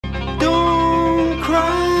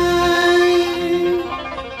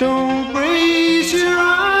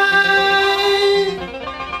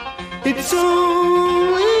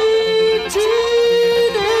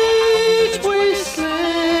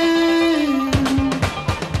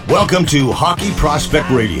Welcome to Hockey Prospect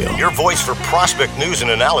Radio, your voice for prospect news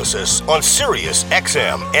and analysis on Sirius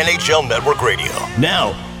XM NHL Network Radio.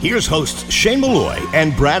 Now, here's hosts Shane Malloy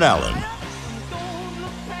and Brad Allen.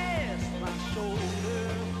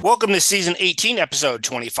 Welcome to Season 18, Episode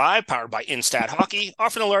 25, powered by Instat Hockey,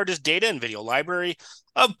 offering the largest data and video library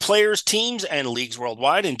of players, teams, and leagues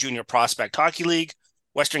worldwide in Junior Prospect Hockey League,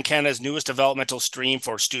 Western Canada's newest developmental stream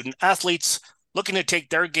for student athletes looking to take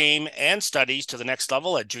their game and studies to the next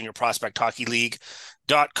level at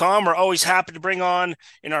juniorprospecthockeyleague.com. We're always happy to bring on,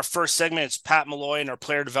 in our first segment, it's Pat Malloy in our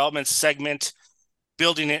player development segment,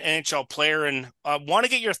 building an NHL player. And I want to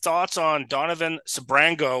get your thoughts on Donovan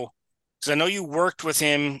Sebrango, because I know you worked with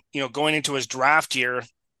him, going into his draft year.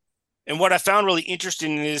 And what I found really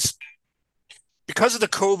interesting is because of the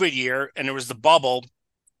COVID year and there was the bubble,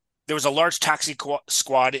 there was a large taxi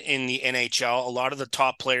squad in the NHL. A lot of the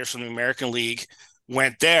top players from the American League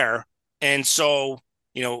went there. And so,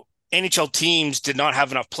 NHL teams did not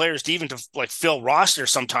have enough players to even fill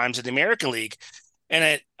rosters sometimes in the American League.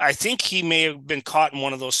 And I think he may have been caught in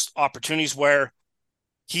one of those opportunities where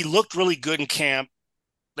he looked really good in camp.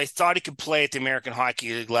 They thought he could play at the American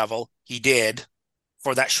Hockey League level. He did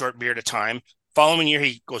for that short period of time. Following year,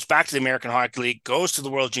 he goes back to the American Hockey League, goes to the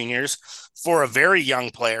World Juniors for a very young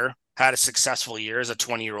player, had a successful year as a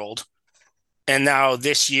 20-year-old. And now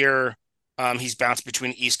this year, he's bounced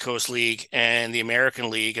between East Coast League and the American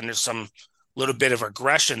League, and there's some little bit of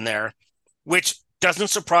regression there, which doesn't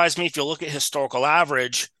surprise me if you look at historical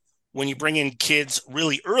average. When you bring in kids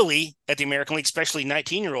really early at the American League, especially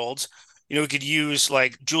 19-year-olds, we could use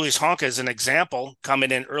like Julius Honka as an example,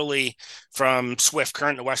 coming in early from Swift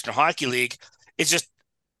Current, the Western Hockey League. It's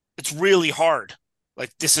really hard.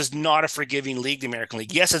 This is not a forgiving league, the American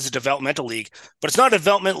League. Yes, it's a developmental league, but it's not a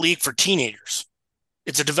development league for teenagers.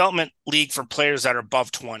 It's a development league for players that are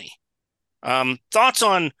above 20. Thoughts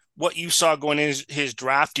on what you saw going in his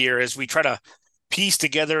draft year as we try to piece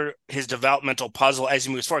together his developmental puzzle as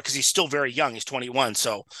he moves forward, because he's still very young. He's 21,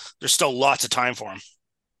 so there's still lots of time for him.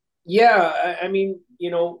 Yeah, I mean,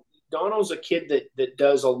 Dono's a kid that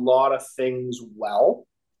does a lot of things well.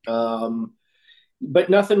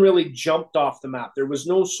 But nothing really jumped off the map. There was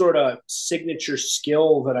no sort of signature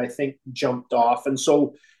skill that I think jumped off. And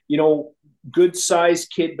so, good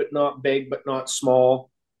sized kid, but not big, but not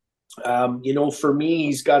small. For me,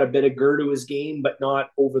 he's got a bit of girth to his game, but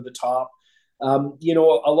not over the top. A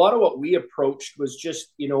lot of what we approached was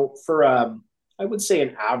just, for, I would say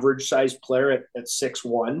an average sized player at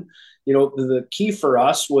 6'1", the key for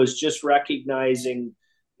us was just recognizing,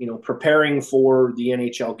 preparing for the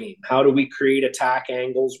NHL game. How do we create attack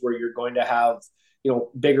angles where you're going to have,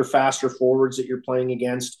 bigger, faster forwards that you're playing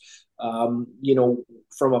against?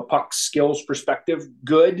 From a puck skills perspective,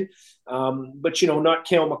 good. But, not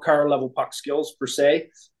Cale Makar level puck skills per se,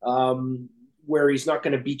 where he's not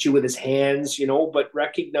going to beat you with his hands, but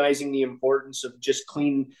recognizing the importance of just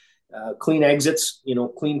clean exits,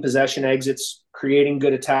 clean possession exits, creating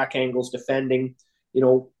good attack angles, defending,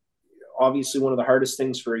 obviously one of the hardest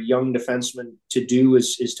things for a young defenseman to do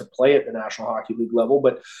is to play at the National Hockey League level,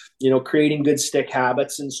 but, creating good stick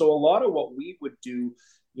habits. And so a lot of what we would do,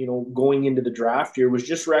 going into the draft year was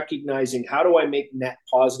just recognizing how do I make net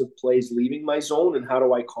positive plays leaving my zone, and how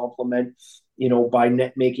do I complement, by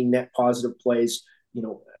making net positive plays,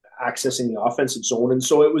 accessing the offensive zone. And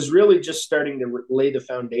so it was really just starting to lay the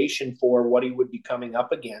foundation for what he would be coming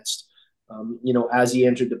up against, as he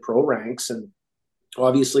entered the pro ranks. And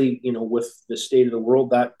obviously, with the state of the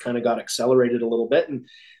world, that kind of got accelerated a little bit. And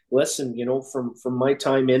listen, from my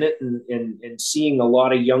time in it and seeing a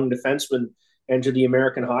lot of young defensemen enter the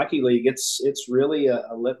American Hockey League, it's really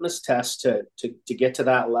a litmus test to get to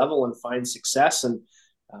that level and find success. And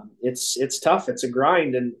it's tough. It's a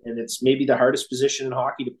grind, and it's maybe the hardest position in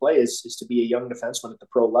hockey to play is to be a young defenseman at the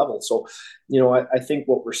pro level. So, I think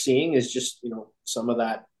what we're seeing is just, some of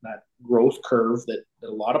that growth curve that a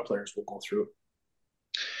lot of players will go through.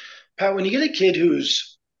 Pat, when you get a kid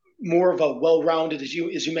who's more of a well-rounded, as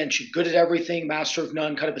you mentioned, good at everything, master of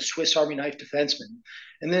none, kind of a Swiss Army knife defenseman,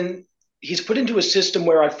 and then he's put into a system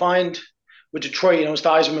where I find with Detroit, it's the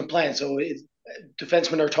Eiserman plan. So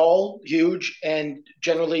defensemen are tall, huge, and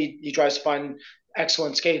generally he tries to find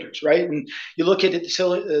excellent skaters, right? And you look at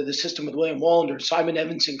the system with William Wallander, Simon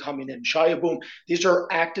Evanson coming in, Shia Boom. These are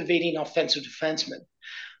activating offensive defensemen.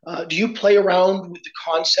 Do you play around with the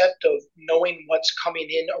concept of knowing what's coming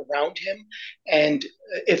in around him? And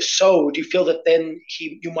if so, do you feel that then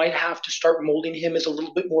you might have to start molding him as a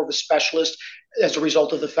little bit more of a specialist as a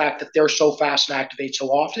result of the fact that they're so fast and activate so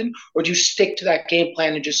often? Or do you stick to that game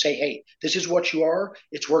plan and just say, hey, this is what you are.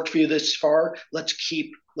 It's worked for you this far. Let's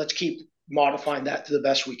keep modifying that to the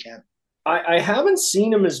best we can. I haven't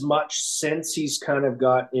seen him as much since he's kind of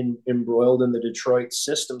got embroiled in the Detroit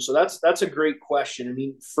system. So that's a great question. I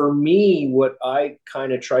mean, for me, what I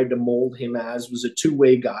kind of tried to mold him as was a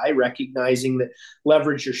two-way guy, recognizing that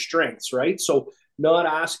leverage your strengths, right? So not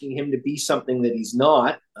asking him to be something that he's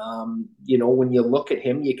not. When you look at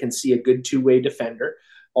him, you can see a good two-way defender,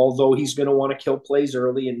 although he's going to want to kill plays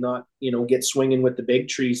early and not, get swinging with the big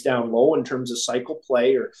trees down low in terms of cycle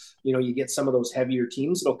play, or, you get some of those heavier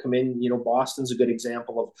teams that'll come in. Boston's a good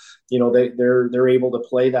example of, they're able to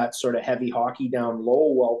play that sort of heavy hockey down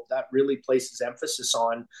low. Well, that really places emphasis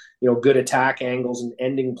on, good attack angles and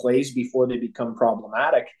ending plays before they become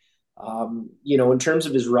problematic. In terms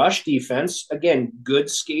of his rush defense, again, good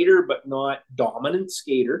skater, but not dominant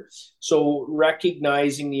skater. So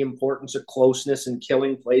recognizing the importance of closeness and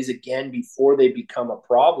killing plays again before they become a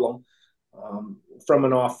problem. From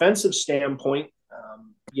an offensive standpoint,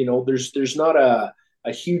 there's not a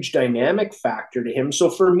huge dynamic factor to him. So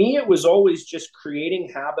for me, it was always just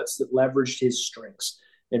creating habits that leveraged his strengths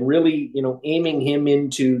and really, aiming him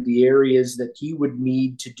into the areas that he would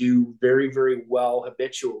need to do very, very well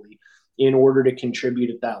habitually in order to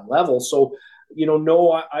contribute at that level. So,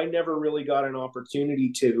 no, I never really got an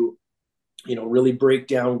opportunity to, really break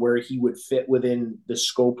down where he would fit within the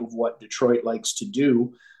scope of what Detroit likes to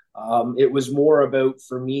do. It was more about,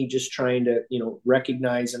 for me, just trying to,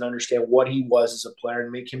 recognize and understand what he was as a player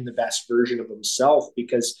and make him the best version of himself,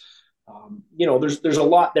 because, there's a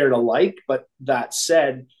lot there to like, but that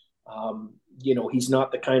said, he's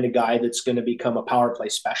not the kind of guy that's going to become a power play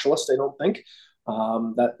specialist, I don't think.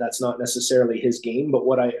 That's not necessarily his game, but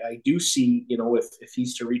what I do see, if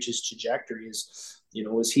he's to reach his trajectory is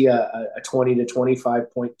he a 20 to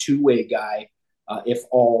 25 point two-way guy, if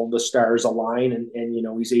all the stars align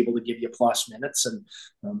and he's able to give you plus minutes and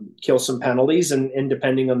kill some penalties, and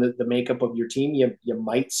depending on the makeup of your team, you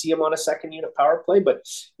might see him on a second unit power play. But,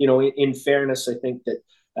 in fairness, I think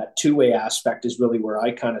that two-way aspect is really where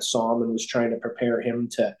I kind of saw him and was trying to prepare him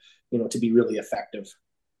to be really effective.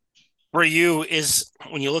 For you, is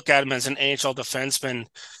when you look at him as an NHL defenseman,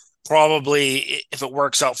 probably if it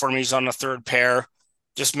works out for him, he's on the third pair,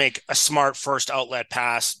 just make a smart first outlet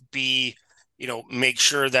pass, make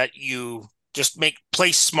sure that you just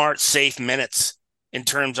play smart, safe minutes in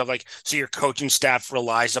terms of so your coaching staff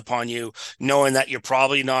relies upon you, knowing that you're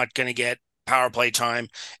probably not going to get power play time.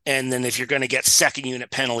 And then if you're going to get second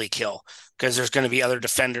unit penalty kill, because there's going to be other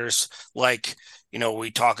defenders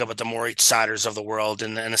we talk about the Moritz Seiders of the world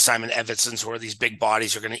and the Simon Evansons, where these big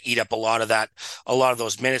bodies are going to eat up a lot of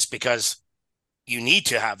those minutes, because you need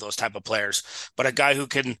to have those type of players. But a guy who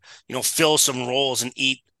can, fill some roles and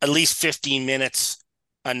eat at least 15 minutes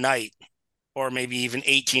a night, or maybe even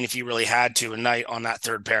 18 if you really had to a night on that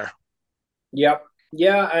third pair. Yep.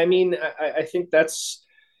 Yeah. I mean, I think that's,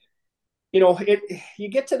 you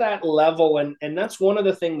get to that level, and that's one of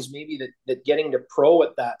the things maybe that getting to pro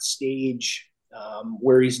at that stage,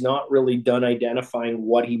 where he's not really done identifying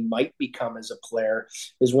what he might become as a player,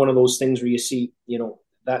 is one of those things where you see,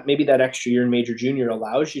 that maybe that extra year in major junior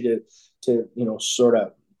allows you to sort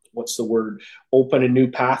of, what's the word, open a new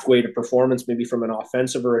pathway to performance, maybe from an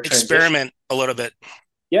offensive or a experiment a little bit.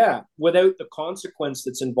 Yeah, without the consequence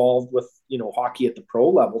that's involved with, hockey at the pro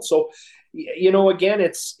level. So, again,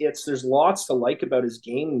 it's there's lots to like about his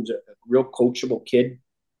game. He's a real coachable kid,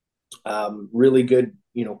 really good,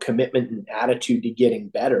 commitment and attitude to getting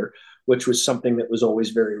better, which was something that was always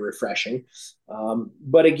very refreshing.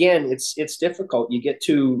 But again, it's difficult. You get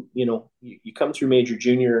to, you come through major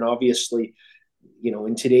junior, and obviously,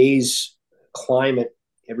 in today's climate,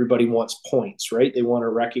 everybody wants points, right? They want to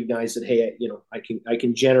recognize that, hey, I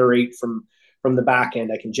can generate from the back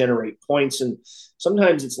end, I can generate points. And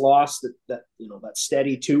sometimes it's lost that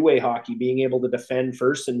steady two-way hockey, being able to defend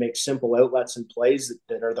first and make simple outlets and plays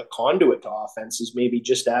that are the conduit to offense, is maybe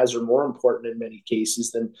just as or more important in many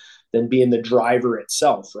cases than being the driver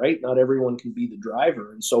itself, right? Not everyone can be the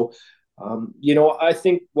driver. And so, I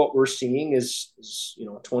think what we're seeing is a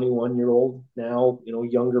 21-year-old now,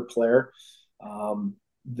 younger player,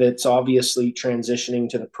 that's obviously transitioning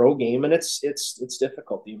to the pro game, and it's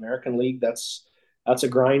difficult. The American League, that's a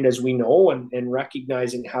grind, as we know, and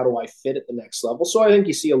recognizing how do I fit at the next level. So I think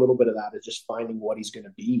you see a little bit of that, is just finding what he's going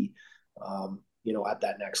to be, at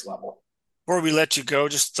that next level. Before we let you go,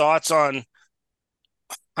 just thoughts on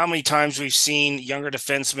how many times we've seen younger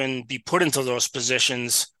defensemen be put into those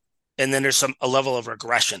positions, and then there's a level of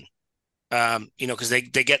regression, because they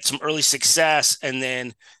get some early success and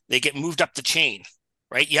then they get moved up the chain.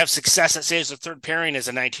 right? You have success at, say, as a third pairing as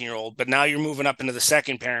a 19-year-old, but now you're moving up into the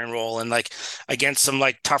second pairing role and like against some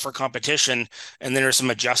like tougher competition. And then there's some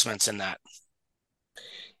adjustments in that.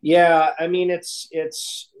 Yeah, I mean, it's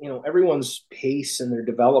everyone's pace and their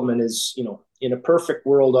development is, in a perfect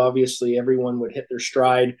world, obviously everyone would hit their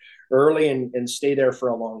stride early and stay there for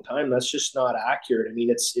a long time. That's just not accurate. I mean,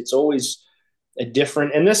 it's always a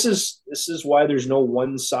different, and this is why there's no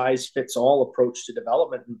one size fits all approach to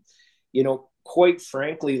development. And, quite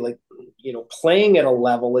frankly, like, playing at a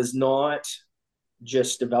level is not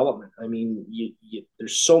just development. I mean,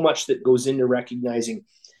 there's so much that goes into recognizing,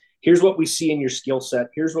 here's what we see in your skill set.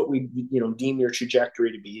 Here's what we, deem your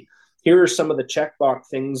trajectory to be. Here are some of the checkbox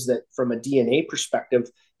things that, from a DNA perspective,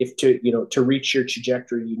 if to reach your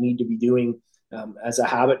trajectory, you need to be doing as a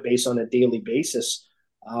habit based on a daily basis.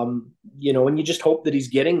 And you just hope that he's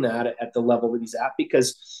getting that at the level that he's at,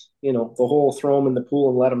 because, the whole throw him in the pool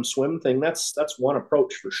and let him swim thing, that's one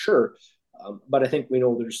approach for sure. But I think we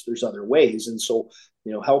know there's other ways. And so,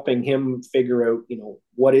 helping him figure out,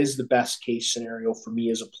 what is the best case scenario for me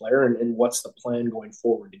as a player, and what's the plan going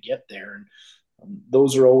forward to get there. And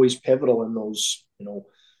those are always pivotal in those,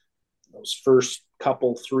 those first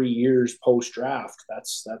couple 3 years post draft.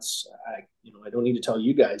 That's I don't need to tell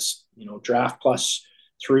you guys, draft plus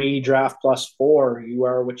 3, draft plus 4, you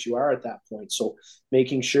are what you are at that point. So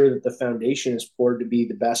making sure that the foundation is poured to be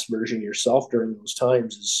the best version of yourself during those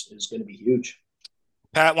times is going to be huge.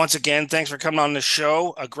 Pat, once again, thanks for coming on the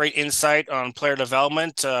show. A great insight on player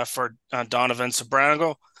development for Donovan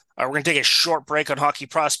Sabrango. We're going to take a short break on Hockey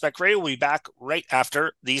Prospect Radio. We'll be back right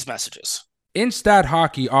after these messages. Instat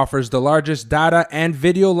Hockey offers the largest data and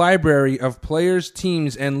video library of players,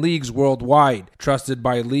 teams, and leagues worldwide, trusted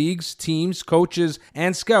by leagues, teams, coaches,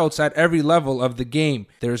 and scouts at every level of the game.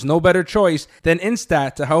 There is no better choice than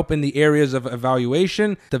Instat to help in the areas of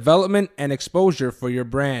evaluation, development, and exposure for your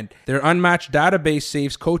brand. Their unmatched database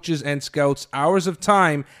saves coaches and scouts hours of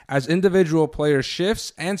time, as individual player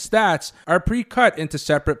shifts and stats are pre-cut into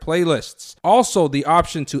separate playlists. Also, the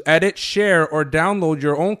option to edit, share, or download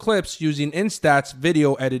your own clips using Instat's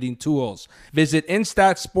video editing tools. Visit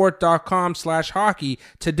instatsport.com/hockey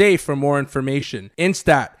today for more information.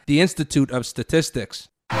 Instat, the Institute of Statistics.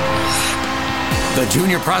 The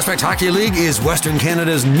Junior Prospect Hockey League is Western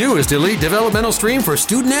Canada's newest elite developmental stream for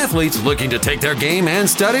student athletes looking to take their game and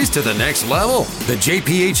studies to the next level. The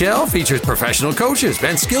JPHL features professional coaches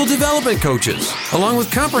and skill development coaches, along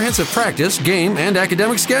with comprehensive practice, game, and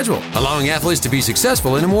academic schedule, allowing athletes to be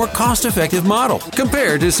successful in a more cost-effective model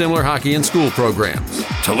compared to similar hockey and school programs.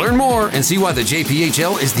 To learn more and see why the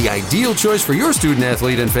JPHL is the ideal choice for your student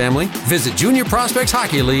athlete and family, visit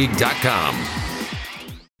juniorprospectshockeyleague.com.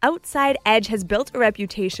 Outside Edge has built a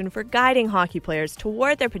reputation for guiding hockey players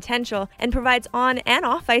toward their potential and provides on- and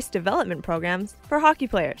off-ice development programs for hockey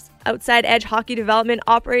players. Outside Edge Hockey Development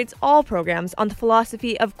operates all programs on the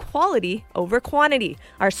philosophy of quality over quantity.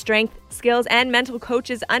 Our strength, skills, and mental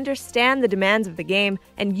coaches understand the demands of the game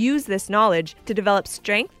and use this knowledge to develop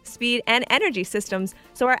strength, speed, and energy systems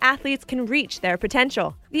so our athletes can reach their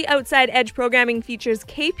potential. The Outside Edge programming features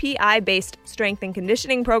KPI-based strength and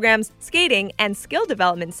conditioning programs, skating, and skill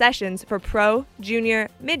development sessions for pro, junior,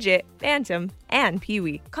 midget, bantam, and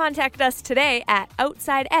peewee. Contact us today at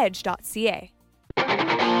outsideedge.ca.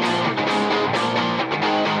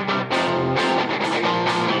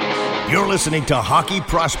 You're listening to Hockey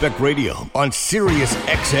Prospect Radio on Sirius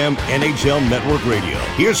XM NHL Network Radio.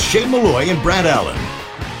 Here's Shane Malloy and Brad Allen.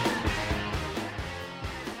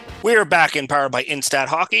 We are back in Powered by Instat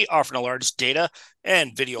Hockey, offering the largest data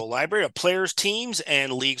and video library of players, teams,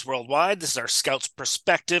 and leagues worldwide. This is our Scouts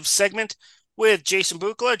Perspective segment with Jason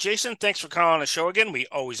Bukala. Jason, thanks for coming on the show again. We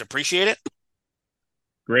always appreciate it.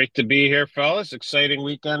 Great to be here, fellas. Exciting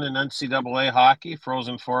weekend in NCAA hockey.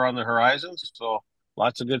 Frozen Four on the horizon. So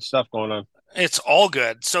lots of good stuff going on. It's all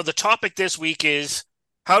good. So the topic this week is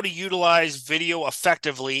how to utilize video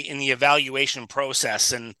effectively in the evaluation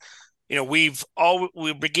process. And,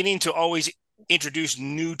 we're beginning to always introduce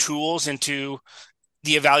new tools into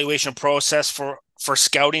the evaluation process for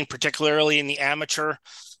scouting, particularly in the amateur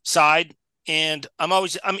side. And I'm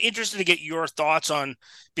interested to get your thoughts on,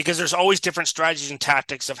 because there's always different strategies and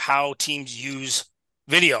tactics of how teams use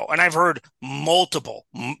video. And I've heard multiple,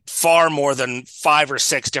 far more than 5 or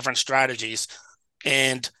 6 different strategies.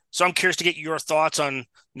 And so I'm curious to get your thoughts on,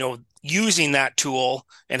 using that tool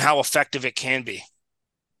and how effective it can be.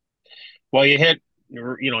 Well,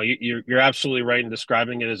 you're absolutely right in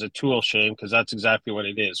describing it as a tool, Shane, because that's exactly what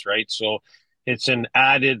it is, right? So it's an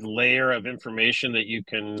added layer of information that you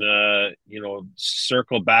can,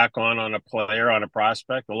 circle back on a player, on a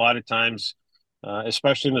prospect. A lot of times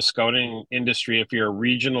especially in the scouting industry. If you're a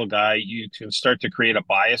regional guy, you can start to create a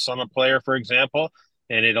bias on a player, for example,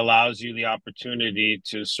 and it allows you the opportunity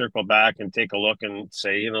to circle back and take a look and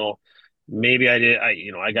say, maybe I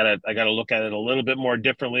gotta look at it a little bit more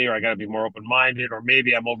differently, or I gotta be more open-minded, or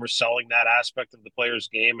maybe I'm overselling that aspect of the player's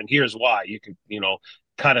game. And here's why. You can,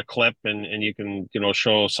 cut a clip and you can,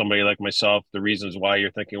 show somebody like myself the reasons why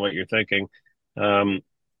you're thinking what you're thinking.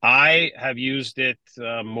 I have used it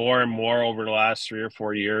more and more over the last 3 or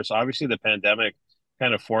 4 years. Obviously, the pandemic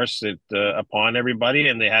kind of forced it upon everybody,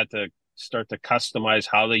 and they had to start to customize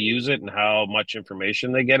how they use it and how much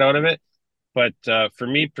information they get out of it. But for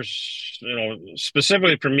me,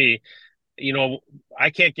 specifically for me, I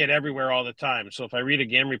can't get everywhere all the time. So if I read a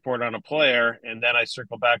game report on a player and then I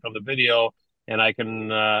circle back on the video and I can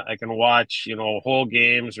watch, whole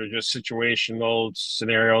games or just situational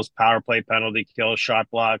scenarios, power play, penalty kill, shot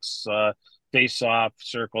blocks, face off,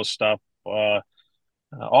 circle stuff, all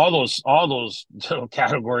those little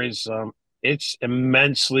categories. It's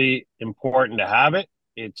immensely important to have it.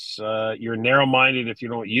 It's you're narrow-minded if you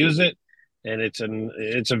don't use it, and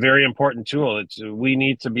it's a very important tool. We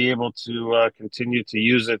need to be able to continue to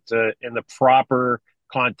use it in the proper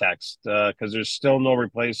context, because there's still no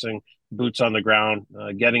replacing boots on the ground,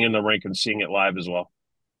 getting in the rink and seeing it live as well.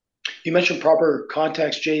 You mentioned proper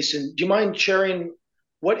context, Jason. Do you mind sharing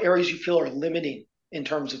what areas you feel are limiting in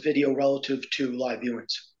terms of video relative to live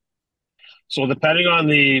viewings? So depending on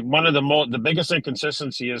the biggest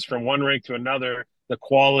inconsistency is from one rink to another, the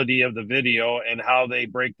quality of the video and how they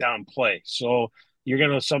break down play. So you're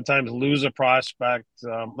going to sometimes lose a prospect.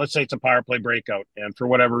 Let's say it's a power play breakout, and for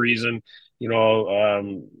whatever reason,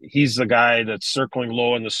 he's the guy that's circling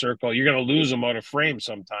low in the circle. You're going to lose him out of frame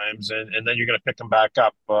sometimes, and then you're going to pick him back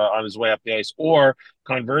up on his way up the ice. Or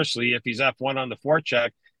conversely, if he's F1 on the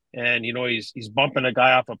forecheck, and he's bumping a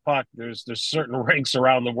guy off a puck, there's certain rinks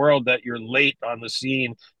around the world that you're late on the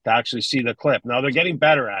scene to actually see the clip. Now they're getting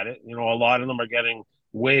better at it. A lot of them are getting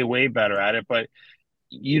way better at it, but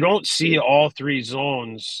you don't see all three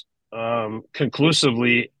zones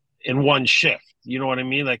conclusively in one shift. You know what I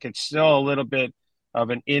mean? Like, it's still a little bit of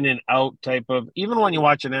an in and out type of, even when you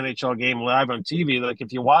watch an NHL game live on TV, like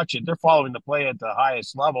if you watch it, they're following the play at the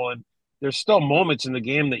highest level, and there's still moments in the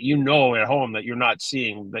game that at home that you're not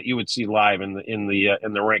seeing that you would see live in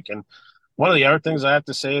the rink. And one of the other things I have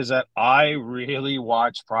to say is that I really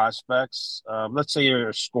watch prospects. Let's say you're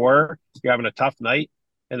a scorer, you're having a tough night,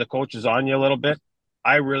 and the coach is on you a little bit.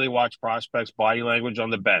 I really watch prospects' body language on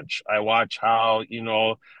the bench. I watch how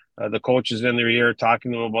the coach is in their ear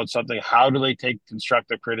talking to them about something. How do they take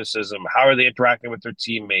constructive criticism? How are they interacting with their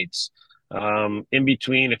teammates? In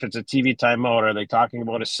between, if it's a TV timeout, are they talking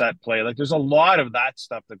about a set play? Like, there's a lot of that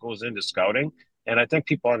stuff that goes into scouting, and I think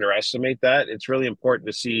people underestimate that. It's really important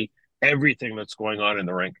to see everything that's going on in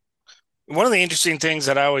the rink. One of the interesting things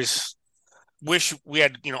that I always wish we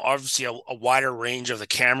had, obviously a wider range of the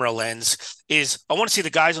camera lens, is I want to see the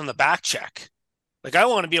guys on the back check. Like, I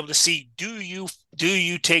want to be able to see, do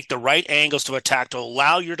you take the right angles to attack to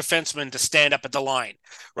allow your defenseman to stand up at the line,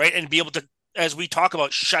 right? And be able to, as we talk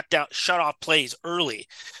about, shut off plays early.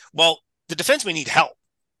 Well, the defensemen need help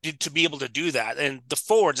to be able to do that. And the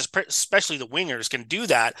forwards, especially the wingers, can do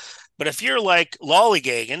that. But if you're like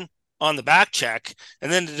lollygagging on the back check,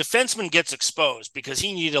 and then the defenseman gets exposed because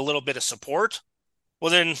he needed a little bit of support,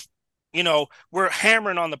 well then, we're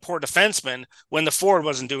hammering on the poor defenseman when the forward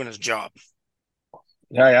wasn't doing his job.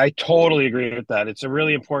 Yeah, I totally agree with that. It's a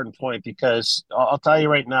really important point, because I'll tell you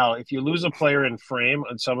right now, if you lose a player in frame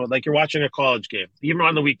on someone, like you're watching a college game, even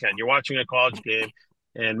on the weekend, you're watching a college game,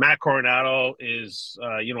 and Matt Coronado is,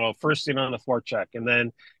 first in on the forecheck, and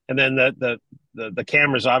then the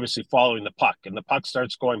camera's obviously following the puck, and the puck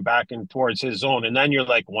starts going back and towards his zone, and then you're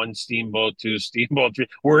like, one steamboat, two steamboat, three.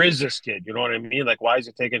 Where is this kid? You know what I mean? Like, why is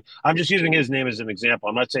he taking? I'm just using his name as an example.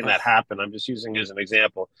 I'm not saying that happened. I'm just using it as an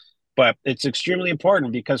example. But it's extremely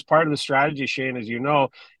important, because part of the strategy, Shane, as you know,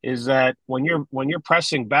 is that when you're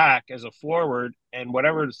pressing back as a forward, and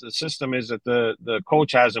whatever the system is that the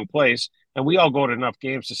coach has in place, and we all go to enough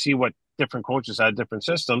games to see what different coaches had different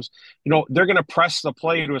systems, they're going to press the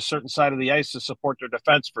play to a certain side of the ice to support their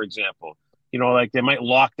defense, for example. Like they might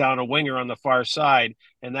lock down a winger on the far side,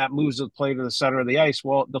 and that moves the play to the center of the ice.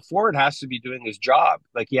 Well, the forward has to be doing his job.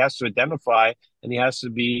 Like, he has to identify, and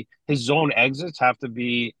his zone exits have to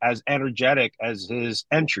be as energetic as his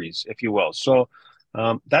entries, if you will. So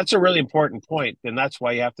that's a really important point, and that's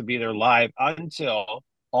why you have to be there live until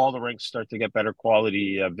all the rinks start to get better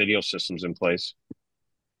quality video systems in place.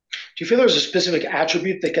 Do you feel there's a specific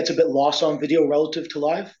attribute that gets a bit lost on video relative to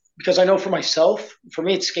live? Because I know for myself, for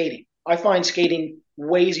me, it's skating. I find skating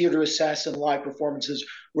way easier to assess in live performances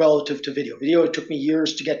relative to video. Video, it took me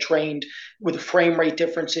years to get trained with the frame rate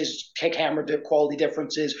differences, camera quality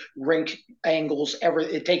differences, rink angles.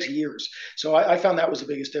 It takes years. So I found that was the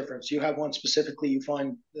biggest difference. You have one specifically you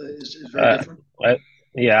find is very different.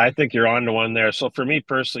 Yeah, I think you're on to one there. So for me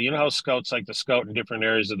personally, you know how scouts like to scout in different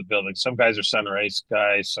areas of the building. Some guys are center ice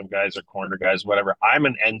guys, some guys are corner guys, whatever. I'm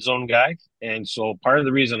an end zone guy. And so part of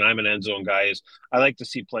the reason I'm an end zone guy is I like to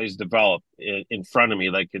see plays develop in front of me.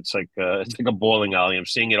 Like it's like a bowling alley. I'm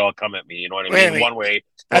seeing it all come at me. You know what I mean? One way.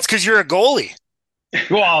 That's because you're a goalie.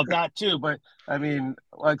 Well, that too. But I mean,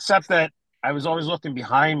 except that I was always looking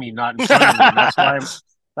behind me, not in front of me.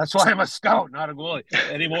 That's why I'm a scout, not a goalie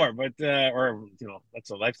anymore. But or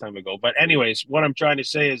that's a lifetime ago. But anyways, what I'm trying to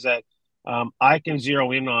say is that I can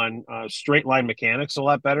zero in on straight line mechanics a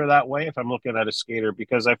lot better that way if I'm looking at a skater,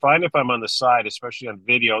 because I find if I'm on the side, especially on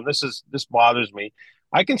video, and this bothers me,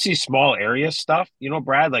 I can see small area stuff.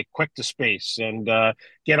 Brad, like quick to space and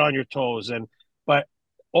get on your toes, but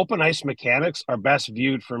open ice mechanics are best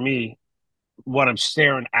viewed for me when I'm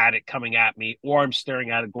staring at it coming at me, or I'm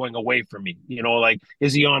staring at it going away from me. Like,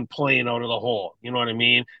 is he on plane out of the hole? You know what I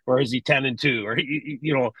mean? Or is he 10-2?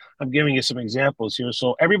 Or, I'm giving you some examples here.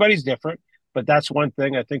 So everybody's different, but that's one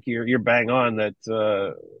thing I think you're bang on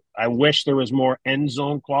that I wish there was more end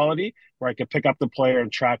zone quality where I could pick up the player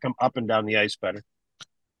and track him up and down the ice better.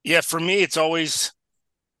 Yeah, for me, it's always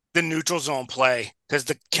the neutral zone play because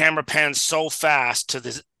the camera pans so fast to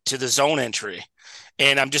the zone entry.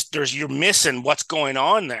 And you're missing what's going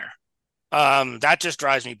on there. That just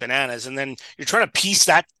drives me bananas. And then you're trying to piece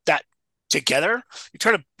that together.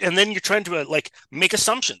 And then you're trying to like make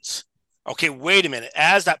assumptions. Okay, wait a minute.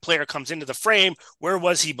 As that player comes into the frame, where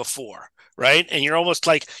was he before? Right. And you're almost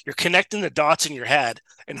like you're connecting the dots in your head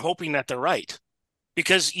and hoping that they're right.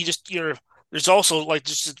 Because there's also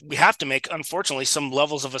we have to make, unfortunately, some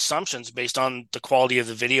levels of assumptions based on the quality of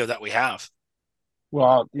the video that we have.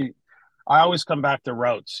 Well, I always come back to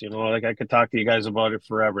routes. Like I could talk to you guys about it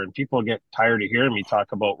forever, and people get tired of hearing me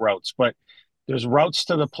talk about routes. But there's routes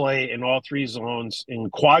to the play in all three zones,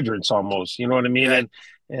 in quadrants almost. You know what I mean?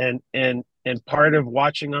 Yeah. And part of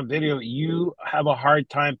watching on video, you have a hard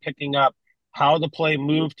time picking up how the play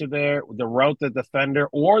moved to the route, the defender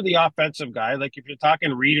or the offensive guy. Like if you're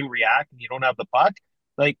talking read and react, and you don't have the puck,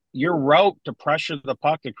 like your route to pressure the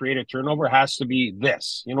puck to create a turnover has to be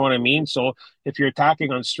this. You know what I mean? So if you're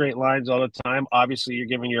attacking on straight lines all the time, obviously you're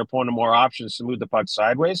giving your opponent more options to move the puck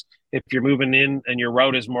sideways. If you're moving in and your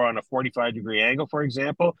route is more on a 45-degree angle, for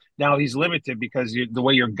example, now he's limited because the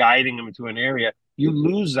way you're guiding him into an area, you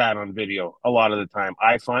lose that on video a lot of the time,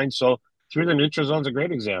 I find. So through the neutral zone is a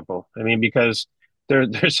great example. I mean, because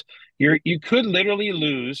you could literally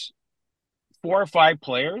lose 4 or 5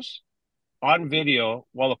 players on video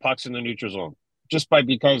while the puck's in the neutral zone, just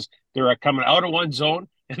because they're coming out of one zone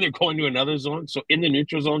and they're going to another zone. So in the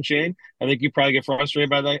neutral zone, Shane, I think you probably get frustrated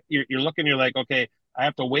by that. You're looking, you're like, okay, I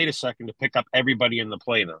have to wait a second to pick up everybody in the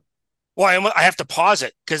play now. Well, I have to pause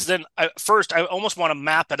it because then I almost want to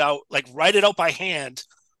map it out, like write it out by hand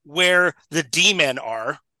where the D-men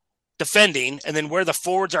are defending and then where the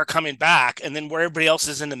forwards are coming back and then where everybody else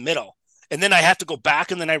is in the middle. And then I have to go back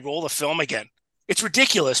and then I roll the film again. It's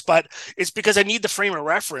ridiculous, but it's because I need the frame of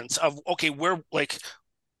reference of, okay, what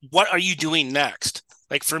are you doing next?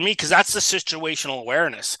 Like for me, because that's the situational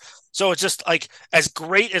awareness. So it's just like as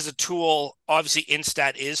great as a tool, obviously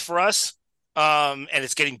Instat is for us, and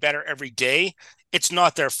it's getting better every day. It's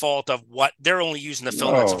not their fault of what they're only using the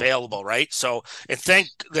film that's available, right? So, and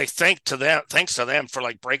thanks to them for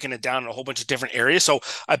like breaking it down in a whole bunch of different areas. So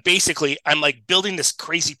I'm like building this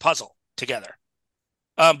crazy puzzle together.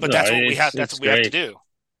 But that's what we have. That's what we have to do.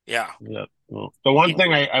 Yeah. Yeah. Well, the one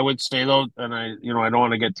thing I would say though, and I don't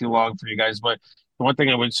want to get too long for you guys, but the one thing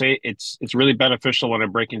I would say, it's really beneficial when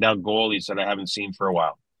I'm breaking down goalies that I haven't seen for a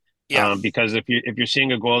while. Yeah. Because if you're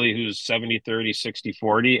seeing a goalie who's 70-30,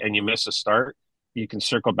 60-40, and you miss a start, you can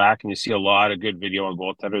circle back and you see a lot of good video on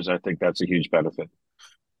goaltenders. I think that's a huge benefit.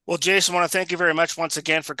 Well, Jason, I want to thank you very much once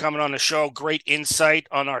again for coming on the show. Great insight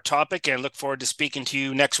on our topic, and look forward to speaking to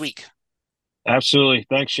you next week. Absolutely.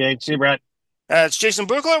 Thanks, Shane. See you, Brett. It's Jason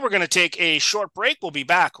Bukala. We're going to take a short break. We'll be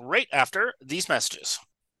back right after these messages.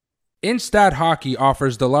 Instat Hockey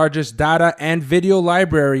offers the largest data and video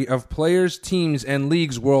library of players, teams, and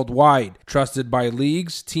leagues worldwide, trusted by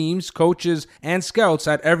leagues, teams, coaches, and scouts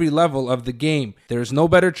at every level of the game. There is no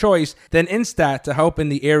better choice than Instat to help in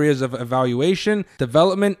the areas of evaluation,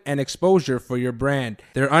 development, and exposure for your brand.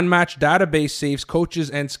 Their unmatched database saves coaches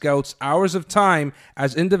and scouts hours of time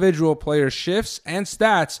as individual player shifts and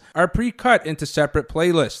stats are pre-cut into separate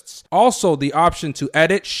playlists. Also, the option to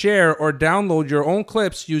edit, share, or download your own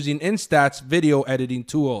clips using Instat's video editing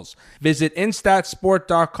tools. Visit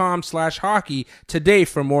instatsport.com/hockey today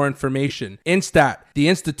for more information. Instat, the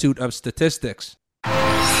Institute of Statistics.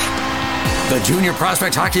 The Junior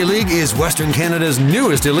Prospect Hockey League is Western Canada's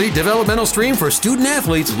newest elite developmental stream for student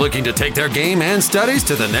athletes looking to take their game and studies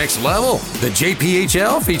to the next level. The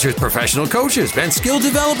JPHL features professional coaches and skill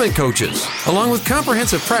development coaches, along with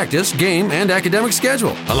comprehensive practice, game, and academic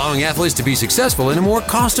schedule, allowing athletes to be successful in a more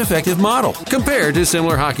cost-effective model compared to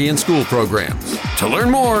similar hockey and school programs. To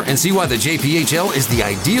learn more and see why the JPHL is the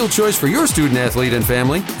ideal choice for your student athlete and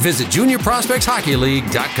family, visit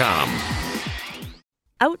juniorprospectshockeyleague.com.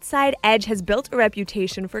 Outside Edge has built a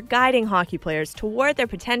reputation for guiding hockey players toward their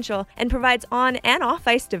potential and provides on and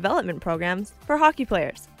off-ice development programs for hockey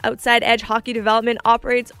players. Outside Edge Hockey Development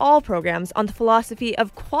operates all programs on the philosophy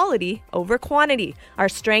of quality over quantity. Our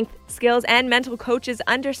strength, skills, and mental coaches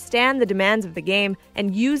understand the demands of the game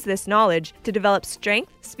and use this knowledge to develop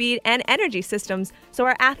strength, speed, and energy systems so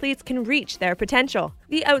our athletes can reach their potential.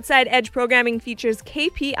 The Outside Edge programming features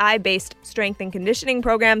KPI-based strength and conditioning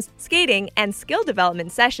programs, skating, and skill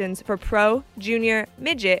development sessions for pro, junior,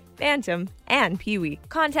 midget, bantam, and peewee.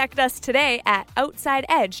 Contact us today at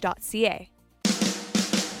outsideedge.ca.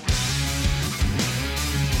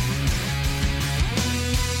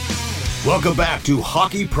 Welcome back to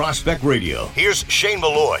Hockey Prospect Radio. Here's Shane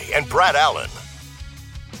Malloy and Brad Allen.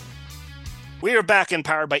 We are back and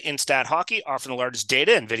powered by Instat Hockey, offering the largest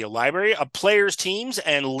data and video library of players, teams,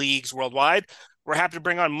 and leagues worldwide. We're happy to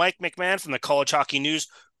bring on Mike McMahon from the College Hockey News.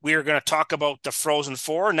 We are going to talk about the Frozen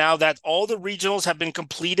Four. Now that all the regionals have been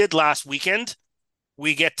completed last weekend,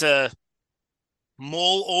 we get to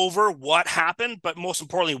mull over what happened, but most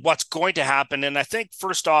importantly, what's going to happen. And I think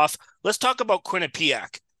first off, let's talk about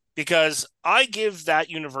Quinnipiac, because I give that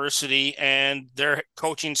university and their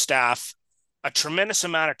coaching staff a tremendous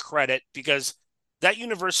amount of credit, because that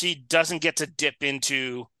university doesn't get to dip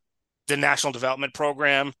into the national development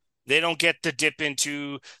program. They don't get to dip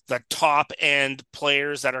into the top end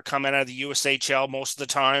players that are coming out of the USHL most of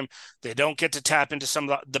the time. They don't get to tap into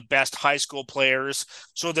some of the best high school players.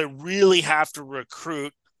 So they really have to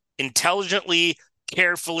recruit intelligently,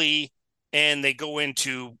 carefully, and they go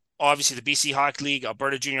into obviously the BC Hockey League,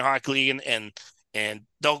 Alberta Junior Hockey League, and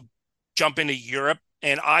they'll jump into Europe.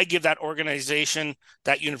 And I give that organization,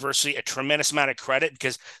 that university, a tremendous amount of credit,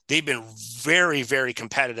 because they've been very, very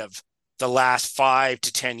competitive the last 5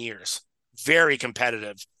 to 10 years. Very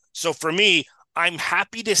competitive. So for me, I'm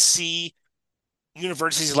happy to see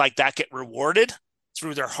universities like that get rewarded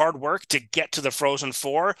through their hard work to get to the Frozen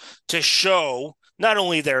Four, to show not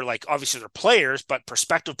only their, like, obviously their players, but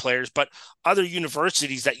prospective players, but other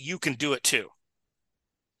universities that you can do it too.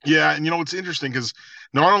 Yeah, and it's interesting because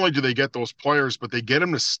not only do they get those players, but they get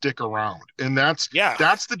them to stick around. And that's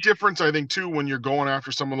the difference, I think, too, when you're going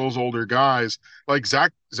after some of those older guys. Like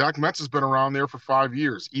Zach Metz has been around there for 5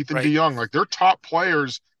 years. Ethan DeYoung, like, their top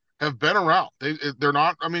players have been around. They're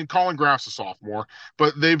not, I mean, Colin Graff's a sophomore,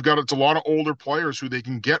 but it's a lot of older players who they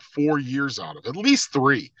can get 4 years out of, at least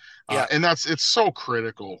 3. And it's so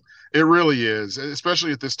critical. It really is,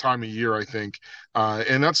 especially at this time of year, I think.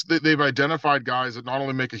 And they've identified guys that not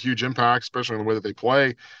only make a huge impact, especially in the way that they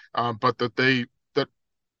play, but that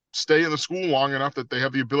stay in the school long enough that they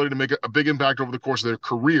have the ability to make a big impact over the course of their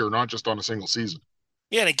career, not just on a single season.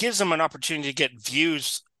 Yeah, and it gives them an opportunity to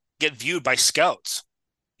get viewed by scouts.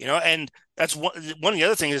 And that's one of the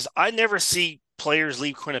other things is I never see players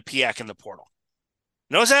leave Quinnipiac in the portal.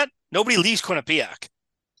 Notice that? Nobody leaves Quinnipiac.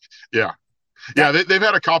 Yeah. Yeah, they've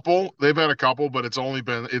had a couple. But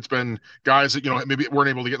it's been guys that maybe weren't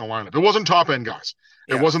able to get in the lineup. It wasn't top end guys.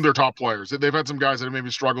 It wasn't their top players. They've had some guys that have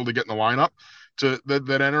maybe struggled to get in the lineup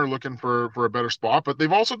that enter looking for a better spot. But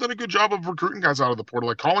they've also done a good job of recruiting guys out of the portal.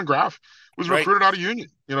 Like Colin Graff was recruited out of Union.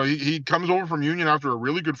 He comes over from Union after a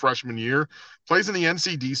really good freshman year, plays in the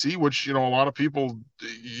NCDC, which a lot of people,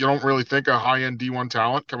 you don't really think a high end D1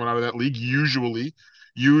 talent coming out of that league usually,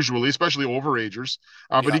 especially overagers.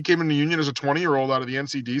 But he came into Union as a 20-year-old out of the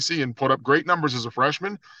NCDC and put up great numbers as a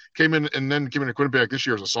freshman, came into Quinnipiac this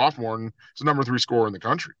year as a sophomore, and is the number 3 scorer in the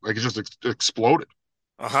country. Like, it's just exploded.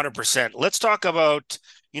 100%. Let's talk about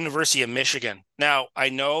University of Michigan. Now, I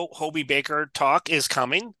know Hobie Baker talk is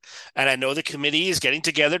coming, and I know the committee is getting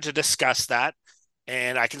together to discuss that.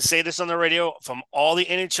 And I can say this on the radio from all the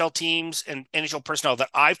NHL teams and NHL personnel that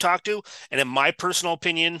I've talked to, and in my personal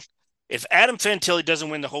opinion, if Adam Fantilli doesn't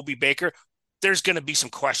win the Hobie Baker, there's going to be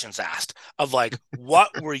some questions asked of like,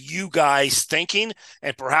 what were you guys thinking?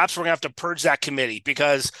 And perhaps we're going to have to purge that committee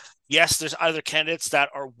because yes, there's other candidates that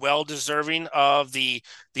are well deserving of the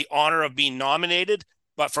honor of being nominated.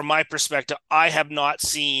 But from my perspective, I have not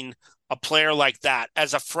seen a player like that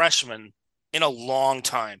as a freshman in a long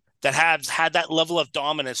time that has had that level of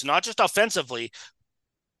dominance, not just offensively,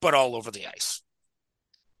 but all over the ice.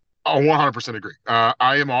 Oh, 100% agree.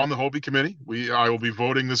 I am on the Hobie committee. I will be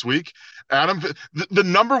voting this week. Adam, the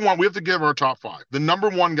number one, we have to give our top five. The number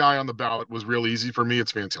one guy on the ballot was real easy for me.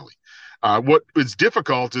 It's Fantilli. What is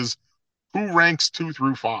difficult is who ranks 2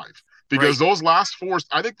 through 5, because those last four,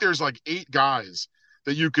 I think there's like 8 guys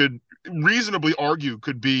that you could reasonably argue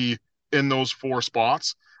could be in those 4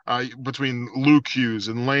 spots. Between Luke Hughes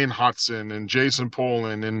and Lane Hudson and Jason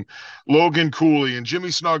Poulin and Logan Cooley and Jimmy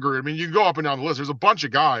Snugger. I mean, you go up and down the list. There's a bunch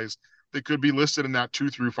of guys that could be listed in that 2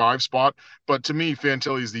 through 5 spot. But to me,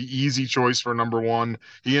 Fantilli is the easy choice for number one.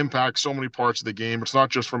 He impacts so many parts of the game. It's not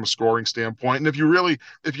just from a scoring standpoint. And if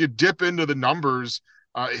you dip into the numbers,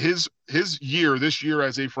 his year this year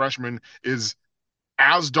as a freshman is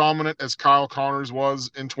as dominant as Kyle Connors was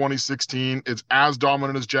in 2016. It's as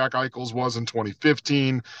dominant as Jack Eichels was in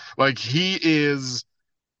 2015. Like he is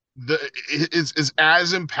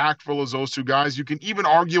as impactful as those two guys. You can even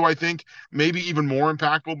argue, I think, maybe even more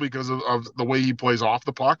impactful because of the way he plays off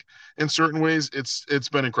the puck in certain ways. It's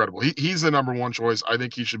been incredible. He's the number one choice. I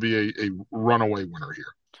think he should be a runaway winner here.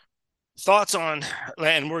 Thoughts on,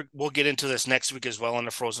 and we'll get into this next week as well in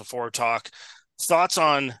the Frozen Four talk. Thoughts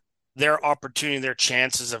on their opportunity, their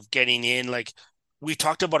chances of getting in. Like we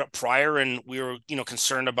talked about it prior and we were,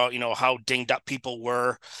 concerned about, how dinged up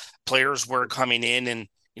players were coming in and,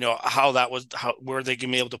 how were they going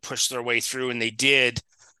to be able to push their way through, and they did.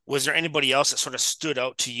 Was there anybody else that sort of stood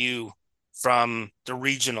out to you from the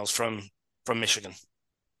regionals from Michigan?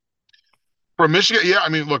 From Michigan, yeah. I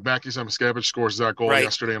mean, look, Mackie Samoskevich scores that goal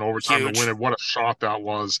yesterday in overtime to win it. What a shot that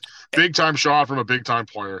was. Big time shot from a big time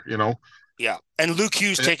player, Yeah, and Luke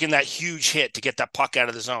Hughes taking that huge hit to get that puck out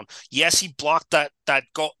of the zone. Yes, he blocked that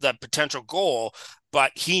goal, that potential goal,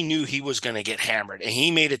 but he knew he was going to get hammered, and he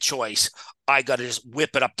made a choice. I got to just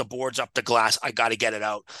whip it up the boards, up the glass. I got to get it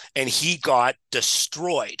out, and he got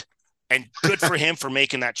destroyed. And good for him for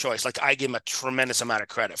making that choice. Like I give him a tremendous amount of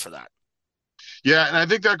credit for that. Yeah, and I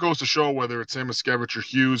think that goes to show whether it's Samoskevich or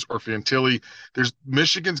Hughes or Fantilli.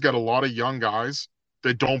 Michigan's got a lot of young guys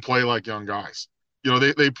that don't play like young guys.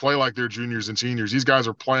 They play like they're juniors and seniors. These guys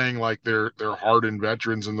are playing like they're hardened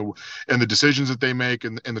veterans, and the decisions that they make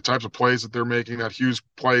and the types of plays that they're making. That Hughes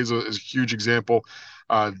plays is a huge example.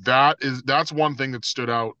 That's one thing that stood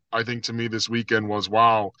out, I think, to me this weekend was,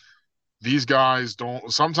 wow, these guys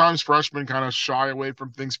don't. Sometimes freshmen kind of shy away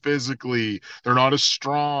from things physically. They're not as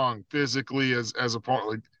strong physically as opponent.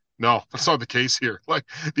 Like, no, that's not the case here. Like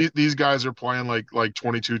these guys are playing like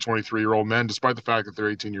 22, 23-year-old men, despite the fact that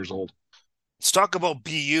they're 18 years old. Let's talk about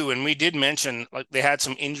BU, and we did mention like they had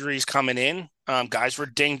some injuries coming in. Guys were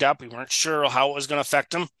dinged up. We weren't sure how it was going to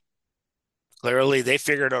affect them. Clearly, they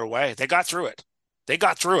figured out a way. They got through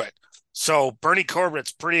it. So Bernie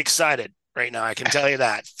Corbett's pretty excited right now. I can tell you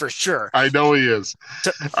that for sure. I know he is.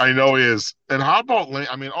 And how about Lane?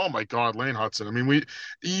 I mean, oh my God, Lane Hudson. I mean,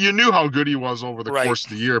 you knew how good he was over the course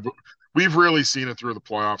of the year, but we've really seen it through the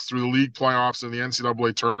playoffs, through the league playoffs and the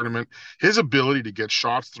NCAA tournament. His ability to get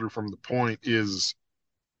shots through from the point is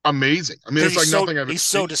amazing. I mean, it's like nothing I've ever seen. He's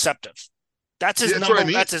so deceptive. That's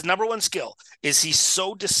his number one skill. Is he's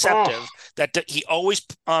so deceptive that he always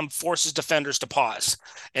forces defenders to pause,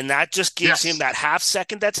 and that just gives him that half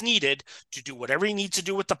second that's needed to do whatever he needs to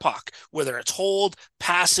do with the puck. Whether it's hold,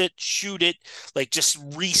 pass it, shoot it, like just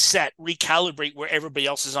reset, recalibrate where everybody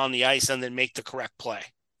else is on the ice, and then make the correct play.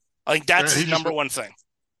 I think that's his number one thing.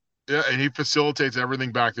 Yeah, and he facilitates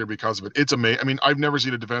everything back there because of it. It's amazing. I mean, I've never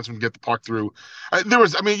seen a defenseman get the puck through.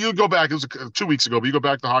 You go back, it was 2 weeks ago, but you go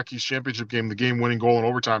back to the Hockey Championship game, the game-winning goal in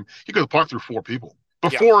overtime, he got the puck through 4 people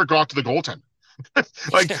before it got to the goaltender.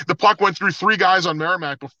 The puck went through 3 guys on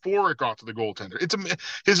Merrimack before it got to the goaltender.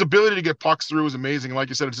 His ability to get pucks through is amazing. Like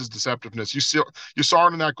you said, it's his deceptiveness. You saw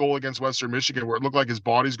it in that goal against Western Michigan where it looked like his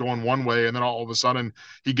body's going one way, and then all of a sudden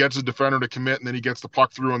he gets a defender to commit, and then he gets the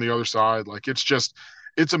puck through on the other side. Like it's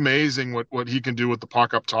it's amazing what he can do with the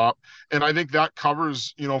puck up top. And I think that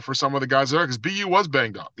covers, for some of the guys there, because BU was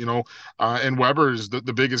banged up, and Weber is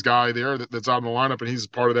the biggest guy there that's out in the lineup, and he's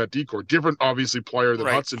part of that decor. Different, obviously, player than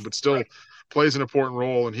Hudson, but still plays an important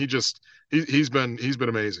role. And he's been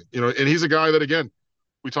amazing, and he's a guy that, again,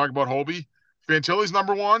 we talk about Hobie. Fantilli's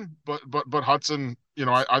number one, but Hudson,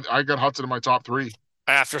 I got Hudson in my top three.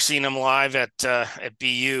 After seeing him live at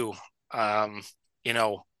BU, I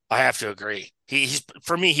have to agree. He's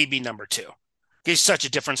for me, he'd be number two. He's such a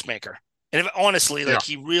difference maker, and honestly,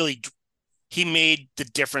 he made the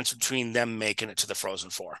difference between them making it to the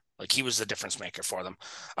Frozen Four. Like, he was the difference maker for them.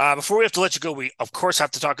 Before we have to let you go, we of course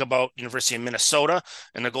have to talk about University of Minnesota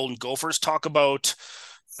and the Golden Gophers. Talk about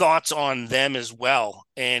thoughts on them as well,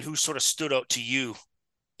 and who sort of stood out to you,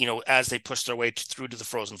 as they pushed their way through to the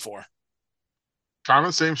Frozen Four. Kind of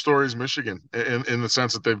the same story as Michigan in the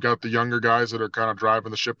sense that they've got the younger guys that are kind of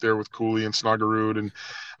driving the ship there with Cooley and Snuggerud, and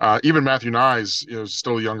even Matthew Nyes, is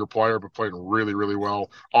still a younger player, but playing really, really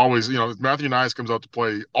well. Always, Matthew Nyes comes out to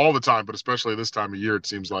play all the time, but especially this time of year, it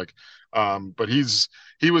seems like. But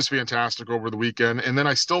he was fantastic over the weekend. And then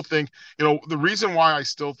I still think, the reason why I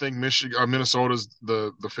still think Minnesota's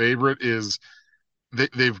the favorite is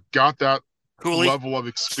they've got that Cooley level of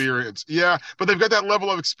experience. Yeah, but they've got that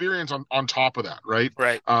level of experience on top of that, right?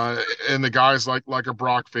 Right. And the guys like a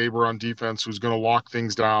Brock Faber on defense who's going to lock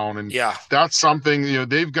things down. And that's something,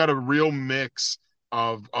 they've got a real mix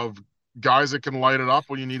of guys that can light it up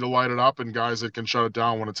when you need to light it up, and guys that can shut it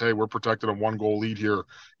down when it's, hey, we're protected a 1-goal lead here,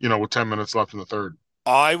 with 10 minutes left in the third.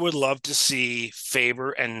 I would love to see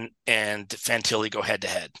Faber and Fantilli go head to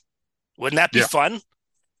head. Wouldn't that be fun?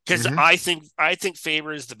 Because I think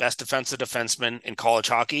Faber is the best defensive defenseman in college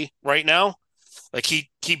hockey right now. Like, he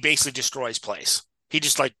basically destroys plays. He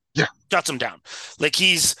just shuts them down. Like,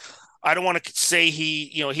 I don't want to say he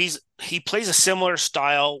plays a similar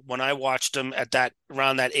style when I watched him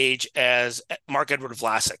around that age as Mark-Edward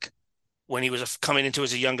Vlasic when he was coming into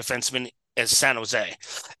as a young defenseman as San Jose,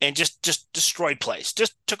 and just destroyed plays.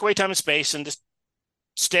 Just took away time and space and just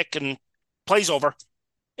stick and plays over.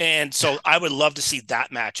 And so I would love to see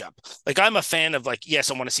that matchup. Like, I'm a fan of, yes,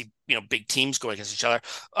 I want to see, big teams go against each other.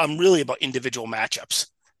 I'm really about individual matchups,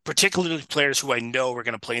 particularly players who I know are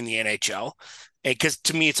going to play in the NHL. And because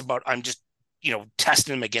to me, it's about, I'm just,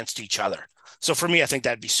 testing them against each other. So for me, I think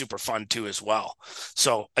that'd be super fun too, as well.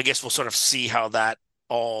 So I guess we'll sort of see how that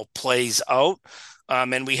all plays out.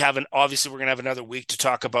 And obviously we're going to have another week to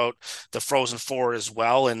talk about the Frozen Four as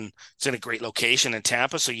well. And it's in a great location in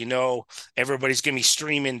Tampa. So, everybody's going to be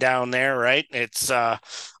streaming down there, right? It's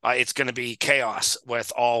going to be chaos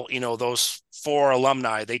with all, those 4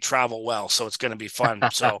 alumni. They travel well. So it's going to be fun.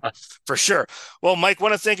 So for sure. Well, Mike,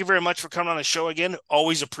 want to thank you very much for coming on the show again.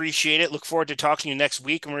 Always appreciate it. Look forward to talking to you next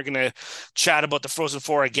week. And we're going to chat about the Frozen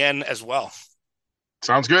Four again as well.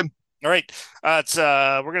 Sounds good. All right,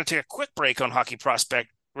 we're going to take a quick break on Hockey Prospect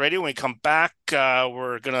Radio. When we come back,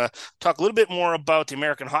 we're going to talk a little bit more about the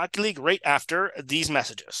American Hockey League right after these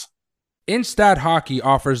messages. Instat Hockey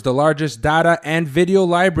offers the largest data and video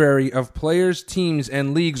library of players, teams,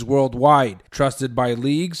 and leagues worldwide, trusted by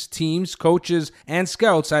leagues, teams, coaches, and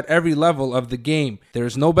scouts at every level of the game. There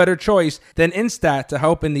is no better choice than Instat to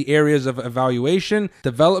help in the areas of evaluation,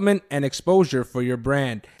 development, and exposure for your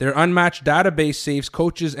brand. Their unmatched database saves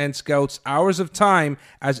coaches and scouts hours of time,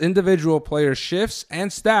 as individual player shifts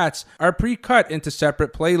and stats are pre-cut into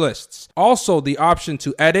separate playlists. Also, the option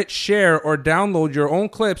to edit, share, or download your own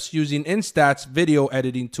clips using Instat's video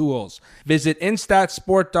editing tools. Visit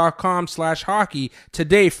instatsport.com/hockey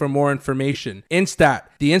today for more information. Instat,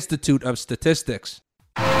 the Institute of Statistics.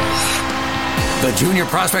 The Junior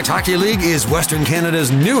Prospect Hockey League is Western Canada's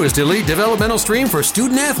newest elite developmental stream for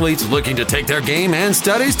student athletes looking to take their game and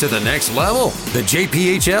studies to the next level. The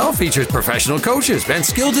JPHL features professional coaches and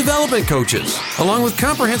skill development coaches, along with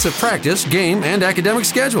comprehensive practice, game, and academic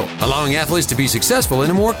schedule, allowing athletes to be successful in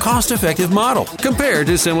a more cost-effective model compared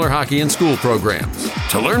to similar hockey and school programs.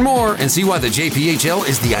 To learn more and see why the JPHL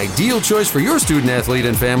is the ideal choice for your student athlete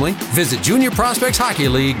and family, visit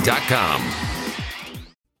juniorprospectshockeyleague.com.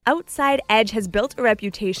 Outside Edge has built a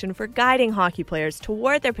reputation for guiding hockey players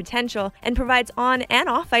toward their potential and provides on- and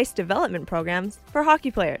off-ice development programs for hockey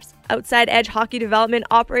players. Outside Edge Hockey Development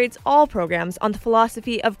operates all programs on the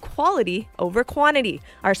philosophy of quality over quantity.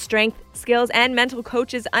 Our strength, skills, and mental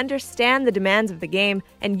coaches understand the demands of the game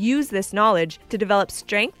and use this knowledge to develop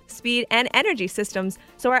strength, speed, and energy systems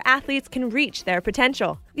so our athletes can reach their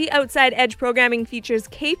potential. The Outside Edge programming features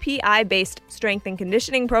KPI-based strength and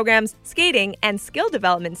conditioning programs, skating, and skill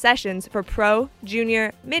development sessions for pro,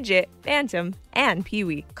 junior, midget, bantam, and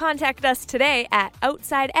peewee. Contact us today at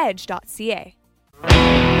outsideedge.ca.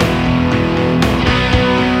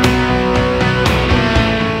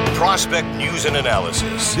 prospect news and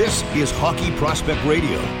analysis. This is Hockey Prospect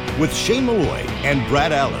Radio with Shane Malloy and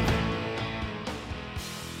Brad Allen.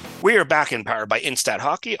 We are back in powered by Instat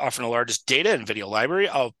Hockey, offering the largest data and video library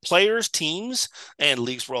of players, teams, and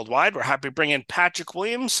leagues worldwide. We're happy to bring in Patrick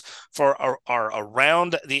Williams for our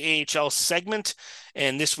Around the AHL segment.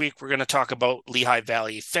 And this week, we're going to talk about Lehigh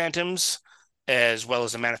Valley Phantoms, as well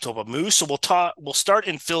as the Manitoba Moose. So we'll start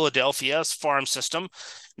in Philadelphia's farm system.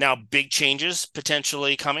 Now, big changes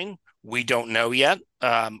potentially coming. We don't know yet.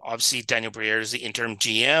 Obviously, Daniel Briere is the interim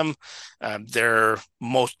GM.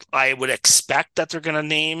 I would expect that they're going to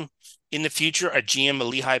name in the future a GM of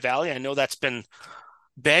Lehigh Valley. I know that's been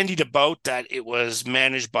bandied about that it was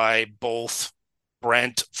managed by both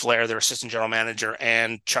Brent Flair, their assistant general manager,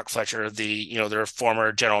 and Chuck Fletcher, their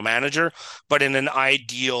former general manager. But in an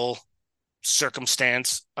ideal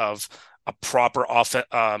circumstance of a proper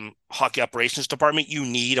hockey operations department, you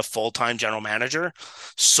need a full-time general manager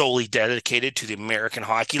solely dedicated to the American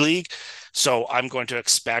Hockey League. So I'm going to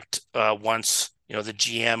expect once the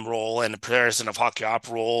GM role and the president of hockey op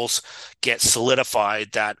roles get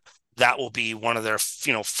solidified, that will be one of their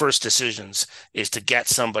first decisions, is to get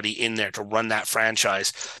somebody in there to run that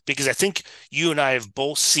franchise. Because I think you and I have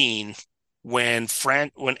both seen when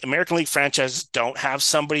American League franchises don't have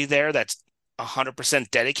somebody there that's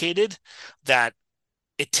 100% dedicated, that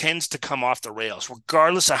it tends to come off the rails,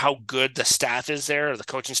 regardless of how good the staff is there, or the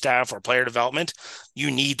coaching staff or player development.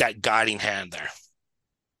 You need that guiding hand there.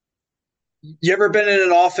 You ever been in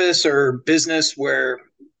an office or business where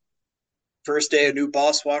first day a new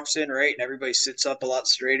boss walks in, right, and everybody sits up a lot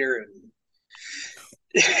straighter and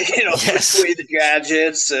puts away the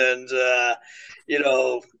gadgets and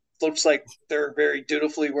looks like they're very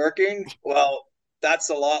dutifully working? Well, that's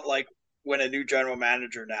a lot like when a new general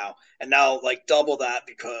manager now like double that,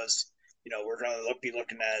 because we're going to be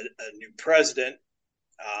looking at a new president,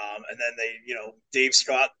 and then Dave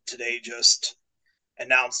Scott today just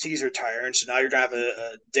announced he's retiring, so now you're going to have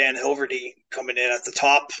a Dan Hilverty coming in at the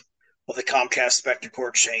top of the Comcast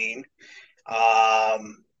Spectacor chain.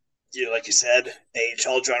 Like you said,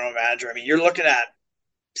 AHL general manager. I mean, you're looking at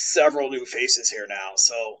several new faces here now,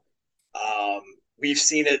 so we've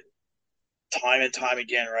seen it time and time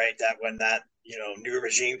again, right? That when that new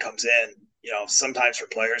regime comes in, sometimes for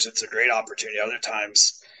players it's a great opportunity. Other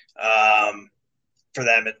times, for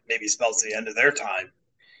them it maybe spells the end of their time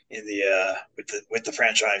in the with the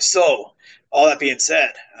franchise. So, all that being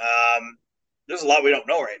said, there's a lot we don't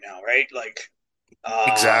know right now, right? Like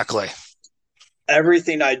exactly.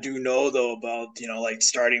 Everything I do know though about like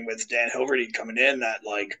starting with Dan Hilverty coming in, that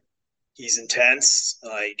like he's intense,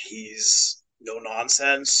 like he's no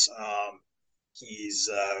nonsense. He's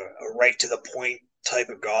a right to the point type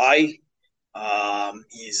of guy.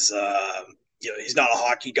 He's he's not a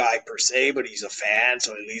hockey guy per se, but he's a fan,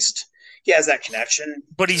 so at least he has that connection.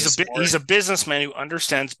 But he's a businessman who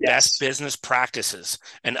understands best business practices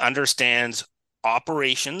and understands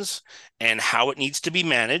operations and how it needs to be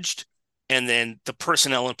managed, and then the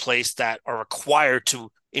personnel in place that are required to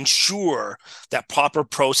ensure that proper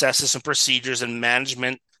processes and procedures and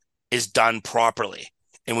management is done properly.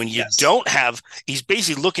 And when you don't have, he's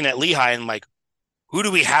basically looking at Lehigh and like, who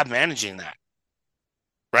do we have managing that?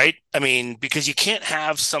 Right? I mean, because you can't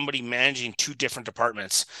have somebody managing two different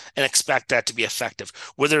departments and expect that to be effective.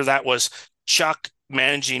 Whether that was Chuck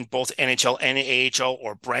managing both NHL and AHL,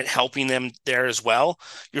 or Brent helping them there as well,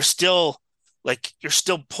 you're still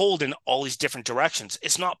pulled in all these different directions.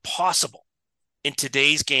 It's not possible in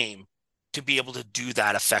today's game to be able to do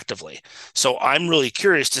that effectively. So I'm really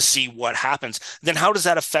curious to see what happens. Then how does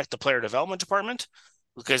that affect the player development department?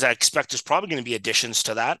 Because I expect there's probably going to be additions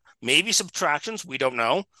to that, maybe subtractions, we don't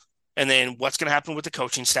know. And then what's going to happen with the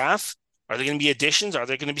coaching staff? Are there going to be additions? Are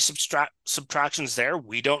there going to be subtractions there?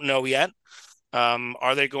 We don't know yet.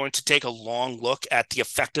 Are they going to take a long look at the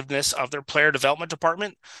effectiveness of their player development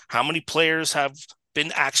department? How many players have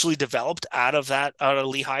been actually developed out of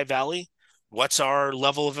Lehigh Valley? What's our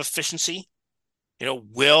level of efficiency?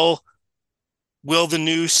 Will the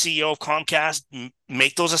new CEO of Comcast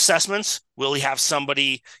make those assessments? Will he have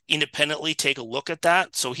somebody independently take a look at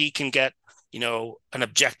that so he can get, an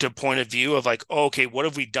objective point of view of like, oh, okay, what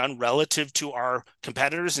have we done relative to our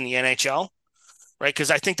competitors in the NHL? Right?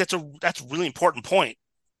 Because I think that's a really important point.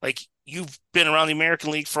 Like, you've been around the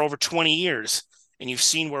American League for over 20 years, and you've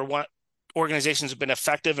seen where what organizations have been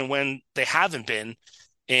effective and when they haven't been.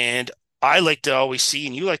 And I like to always see,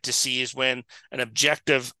 and you like to see, is when an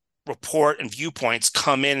objective report and viewpoints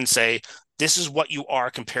come in and say, this is what you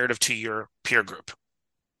are comparative to your peer group.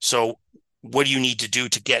 So what do you need to do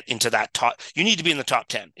to get into that top? You need to be in the top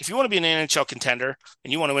 10. If you want to be an NHL contender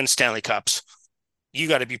and you want to win Stanley Cups, you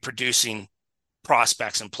got to be producing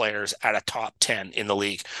prospects and players at a top 10 in the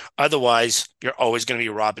league. Otherwise, you're always going to be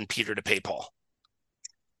robbing Peter to pay Paul.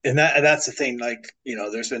 And that's the thing. Like,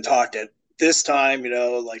 there's been talk that this time,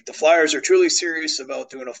 like the Flyers are truly serious about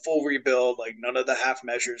doing a full rebuild, like none of the half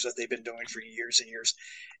measures that they've been doing for years and years.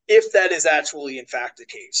 If that is actually in fact the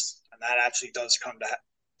case, and that actually does come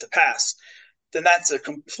to pass, then that's a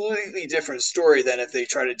completely different story than if they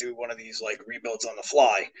try to do one of these like rebuilds on the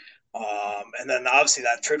fly. And then obviously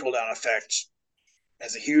that trickle down effect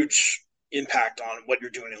has a huge impact on what you're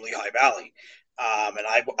doing in Lehigh Valley. And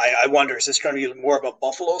I wonder, is this going to be more of a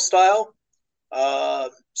Buffalo style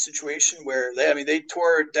situation where they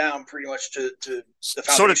tore it down pretty much to the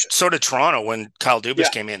foundation. So did Toronto when Kyle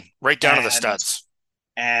Dubas came in, right down to the studs.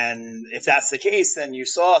 And if that's the case, then you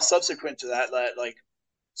saw subsequent to that,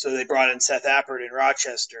 so they brought in Seth Appert in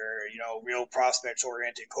Rochester, real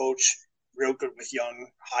prospects-oriented coach, real good with young,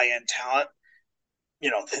 high-end talent.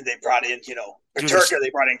 Then they brought in, Paterka, they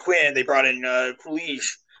brought in Quinn, they brought in Poulin,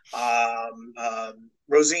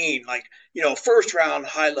 Rosine, first-round,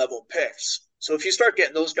 high-level picks. So if you start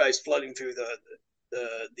getting those guys flooding through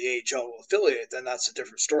the AHL affiliate, then that's a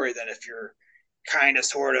different story than if you're kind of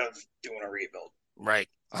sort of doing a rebuild. Right,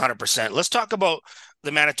 100%. Let's talk about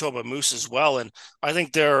the Manitoba Moose as well, and I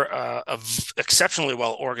think they're a exceptionally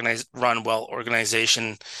well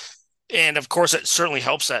organization. And of course, it certainly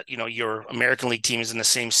helps that your American League team is in the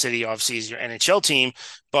same city, obviously, as your NHL team.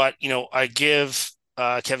 But I give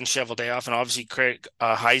Kevin Cheveldayoff and obviously Craig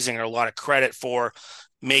Heisinger a lot of credit for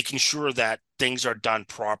making sure that things are done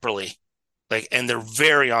properly. And they're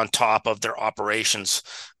very on top of their operations.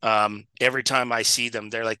 Every time I see them,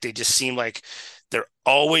 they just seem like they're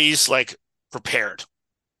always prepared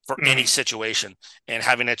for any situation. And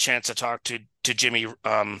having a chance to talk to Jimmy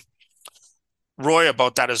Roy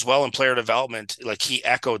about that as well in player development, he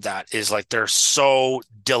echoed that, is they're so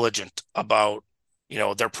diligent about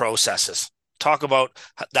their processes. Talk about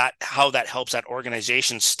how that helps that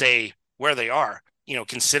organization stay where they are,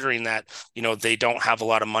 considering that they don't have a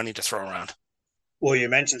lot of money to throw around. Well, you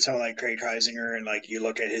mentioned someone like Craig Heisinger, and you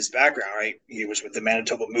look at his background, right? He was with the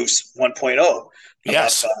Manitoba Moose 1.0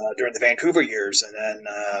 yes. During the Vancouver years. And then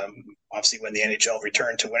obviously when the NHL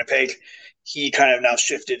returned to Winnipeg, he kind of now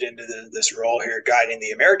shifted into this role here, guiding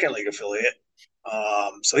the American League affiliate.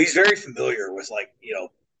 So he's very familiar with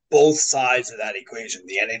both sides of that equation,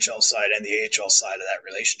 the NHL side and the AHL side of that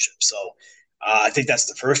relationship. So I think that's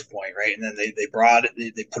the first point, right? And then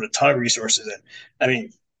they put a ton of resources in. I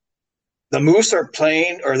mean, the Moose are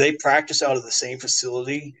playing, or they practice out of the same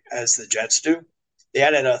facility as the Jets do. They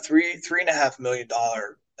added a $3.5 million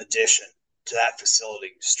addition to that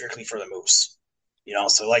facility strictly for the Moose.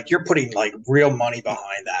 So you're putting real money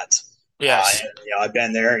behind that. Yes. I've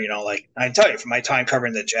been there. I can tell you from my time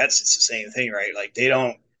covering the Jets, it's the same thing, right? They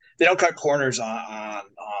don't cut corners on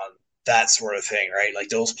that sort of thing, right?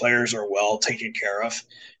 Those players are well taken care of.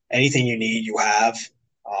 Anything you need, you have.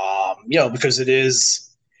 Because it is.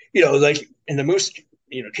 In the Moose,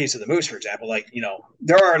 case of the Moose, for example,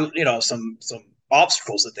 there are, some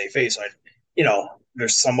obstacles that they face. They're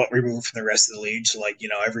somewhat removed from the rest of the league. So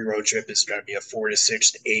every road trip is going to be a 4 to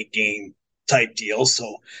 6 to 8 game type deal.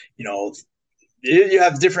 So, you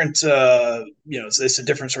have different, it's a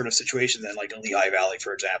different sort of situation than in Lehigh Valley,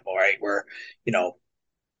 for example, right? Where,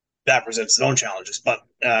 that presents its own challenges. But,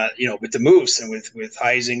 with the Moose and with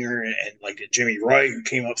Heisinger and Jimmy Roy, who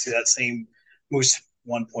came up through that same Moose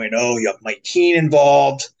 1.0, you have Mike Keane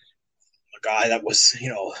involved, a guy that was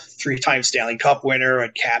 3-time Stanley Cup winner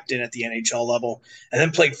and captain at the NHL level, and then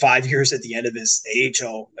played 5 years at the end of his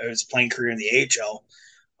playing career in the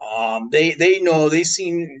AHL. They've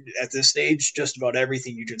seen at this stage just about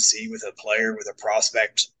everything you can see with a player, with a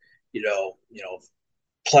prospect.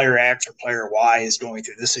 Player X or player Y is going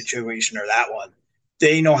through this situation or that one.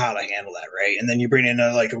 They know how to handle that, right? And then you bring in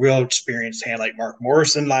a real experienced hand like Mark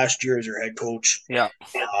Morrison last year as your head coach. Yeah.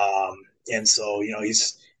 And so,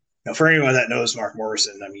 he's, for anyone that knows Mark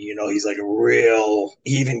Morrison, I mean, he's a real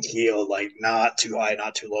even keeled, not too high,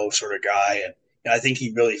 not too low sort of guy. And I think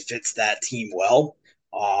he really fits that team well.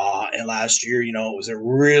 And last year, it was a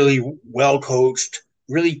really well coached,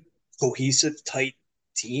 really cohesive, tight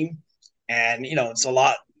team. And, it's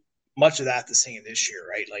much of that the same this year,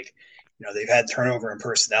 right? They've had turnover in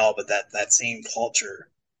personnel, but that same culture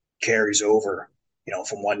carries over,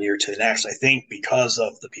 from one year to the next, I think, because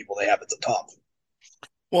of the people they have at the top.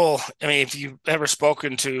 Well, I mean, if you've ever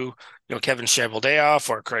spoken to, Kevin Cheveldayoff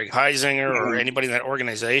or Craig Heisinger or anybody in that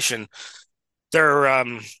organization, they're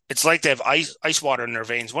it's like they have ice water in their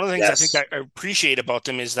veins. One of the things I think Yes. I appreciate about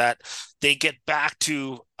them is that they get back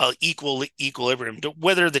to a equilibrium.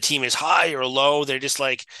 Whether the team is high or low, they're just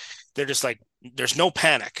like there's no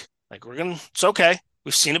panic. Like it's okay.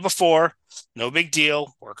 We've seen it before. No big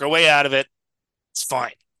deal. Work our way out of it. It's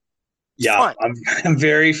fine. Yeah, I'm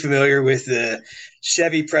very familiar with the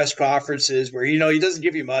Chevy press conferences where he doesn't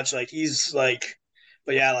give you much. Like he's like,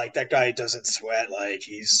 but yeah, like that guy doesn't sweat. Like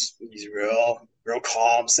he's real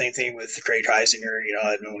calm. Same thing with Craig Heisinger.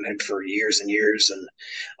 I've known him for years and years, and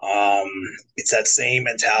it's that same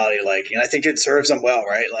mentality. Like, and I think it serves him well,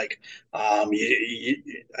 right? Like, I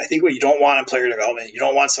think what you don't want in player development, you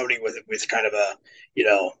don't want somebody with kind of a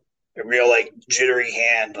real like jittery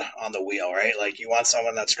hand on the wheel, right? Like you want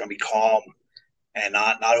someone that's going to be calm and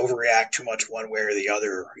not overreact too much one way or the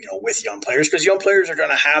other, with young players, because young players are going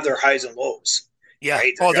to have their highs and lows. Yeah.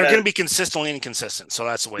 Right? They're going to be consistently inconsistent. So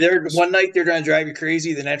that's the way. One night they're going to drive you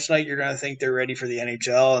crazy. The next night you're going to think they're ready for the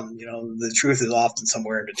NHL, and the truth is often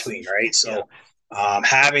somewhere in between, right? So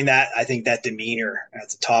having that, I think that demeanor at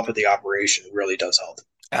the top of the operation really does help.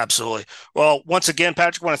 Absolutely. Well, once again,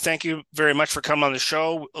 Patrick, I want to thank you very much for coming on the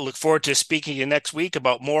show. I look forward to speaking to you next week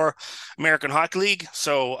about more American Hockey League.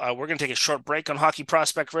 So we're going to take a short break on Hockey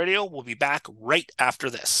Prospect Radio. We'll be back right after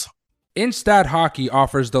this. Instat Hockey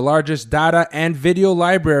offers the largest data and video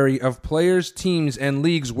library of players, teams, and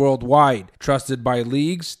leagues worldwide, trusted by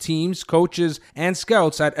leagues, teams, coaches, and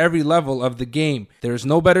scouts at every level of the game. There is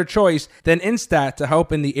no better choice than Instat to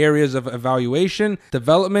help in the areas of evaluation,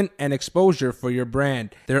 development, and exposure for your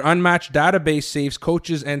brand. Their unmatched database saves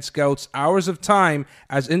coaches and scouts hours of time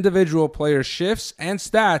as individual player shifts and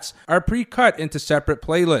stats are pre-cut into separate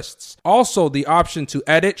playlists. Also, the option to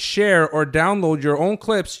edit, share, or download your own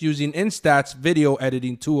clips using Instat's video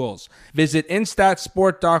editing tools. Visit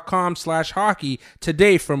instatsport.com/hockey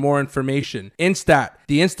today for more information. Instat,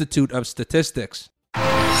 the Institute of Statistics.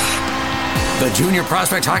 The Junior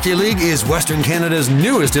Prospect Hockey League is Western Canada's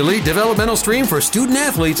newest elite developmental stream for student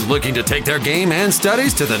athletes looking to take their game and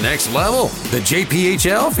studies to the next level. The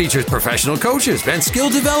JPHL features professional coaches and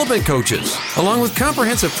skill development coaches, along with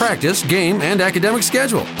comprehensive practice, game, and academic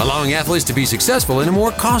schedule, allowing athletes to be successful in a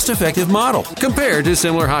more cost-effective model compared to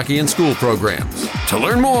similar hockey and school programs. To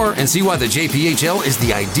learn more and see why the JPHL is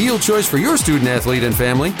the ideal choice for your student athlete and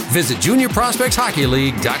family, visit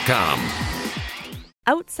juniorprospectshockeyleague.com.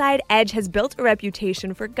 Outside Edge has built a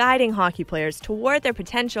reputation for guiding hockey players toward their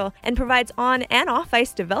potential and provides on- and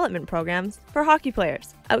off-ice development programs for hockey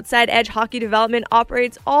players. Outside Edge Hockey Development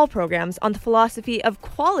operates all programs on the philosophy of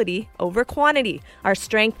quality over quantity. Our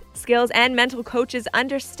strength, skills, and mental coaches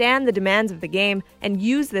understand the demands of the game and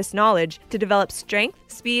use this knowledge to develop strength,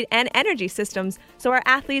 speed, and energy systems so our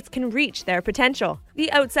athletes can reach their potential. The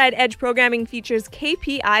Outside Edge programming features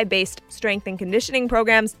KPI-based strength and conditioning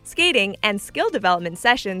programs, skating, and skill development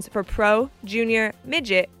sessions for pro, junior,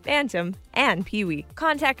 midget, bantam, and peewee.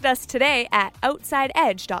 Contact us today at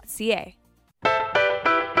outsideedge.ca.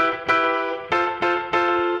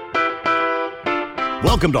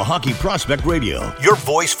 Welcome to Hockey Prospect Radio, your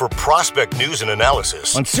voice for prospect news and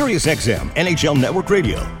analysis on Sirius XM NHL Network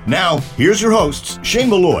Radio. Now, here's your hosts, Shane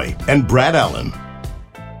Malloy and Brad Allen.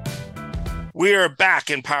 We are back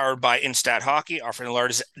and powered by Instat Hockey, offering the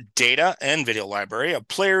largest data and video library of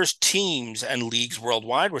players, teams, and leagues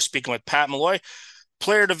worldwide. We're speaking with Pat Malloy,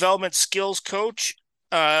 player development skills coach,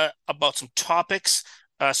 about some topics.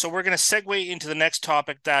 So we're going to segue into the next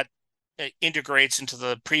topic that integrates into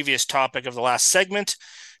the previous topic of the last segment.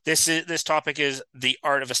 This topic is the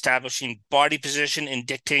art of establishing body position and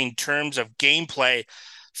dictating terms of gameplay.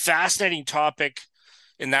 Fascinating topic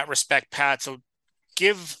in that respect, Pat. So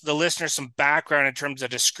give the listeners some background in terms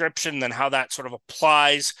of description, then how that sort of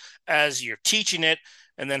applies as you're teaching it,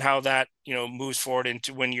 and then how that moves forward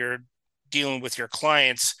into when you're dealing with your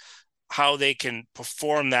clients, how they can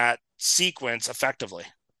perform that sequence effectively.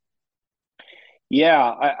 Yeah,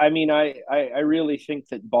 I mean, I really think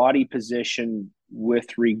that body position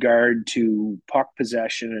with regard to puck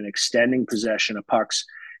possession and extending possession of pucks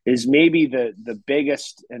is maybe the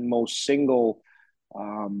biggest and most single,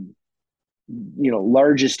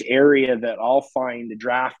 largest area that I'll find a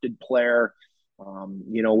drafted player,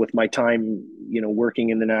 with my time, working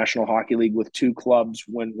in the National Hockey League with two clubs,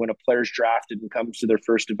 when a player's drafted and comes to their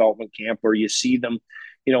first development camp, where you see them,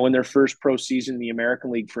 in their first pro season in the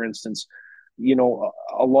American League, for instance.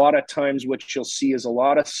 A lot of times what you'll see is a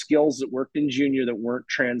lot of skills that worked in junior that weren't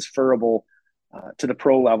transferable to the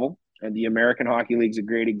pro level. And the American Hockey League is a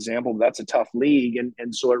great example. That's a tough league.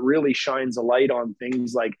 And so it really shines a light on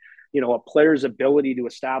things like, a player's ability to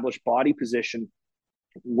establish body position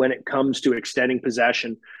when it comes to extending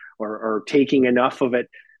possession or taking enough of it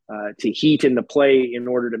to heat in the play in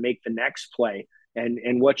order to make the next play.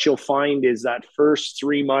 And what you'll find is that first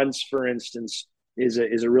 3 months, for instance, is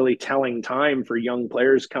a really telling time for young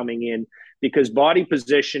players coming in, because body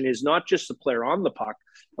position is not just the player on the puck.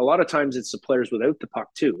 A lot of times it's the players without the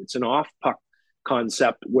puck too. It's an off puck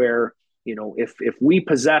concept where, if we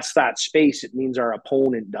possess that space, it means our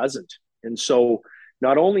opponent doesn't. And so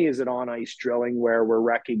not only is it on ice drilling where we're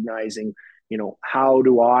recognizing, how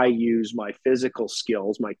do I use my physical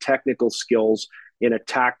skills, my technical skills in a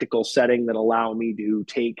tactical setting that allow me to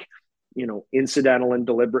take, incidental and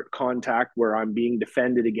deliberate contact where I'm being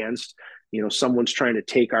defended against, someone's trying to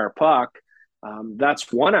take our puck.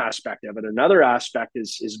 That's one aspect of it. Another aspect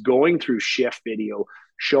is going through shift video,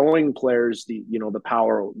 showing players the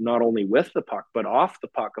power not only with the puck but off the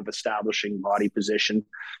puck of establishing body position.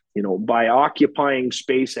 By occupying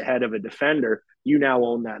space ahead of a defender, you now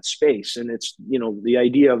own that space. And it's the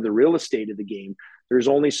idea of the real estate of the game. There's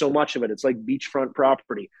only so much of it. It's like beachfront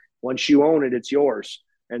property. Once you own it, it's yours.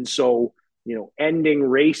 And so ending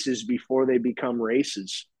races before they become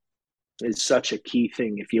races is such a key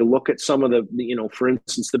thing. If you look at some of the for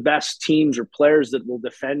instance, the best teams or players that will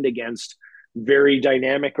defend against very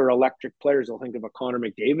dynamic or electric players, I'll think of a Connor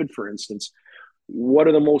McDavid, for instance. What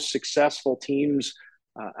are the most successful teams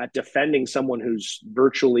at defending someone who's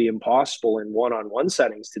virtually impossible in one-on-one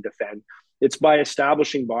settings to defend? It's by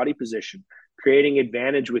establishing body position, creating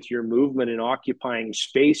advantage with your movement and occupying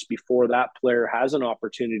space before that player has an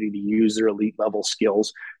opportunity to use their elite level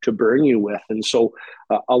skills to burn you with. And so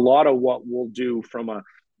a lot of what we'll do from a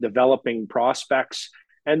developing prospects,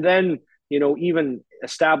 and then, even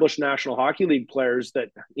established National Hockey League players that,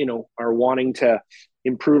 are wanting to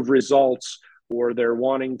improve results, or they're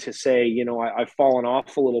wanting to say, I've fallen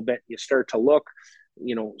off a little bit. You start to look,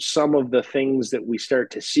 some of the things that we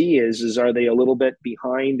start to see is are they a little bit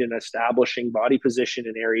behind in establishing body position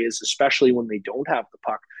in areas, especially when they don't have the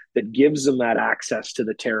puck, that gives them that access to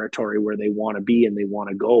the territory where they want to be and they want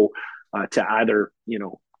to go, to either,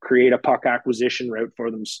 create a puck acquisition route for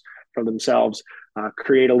themselves,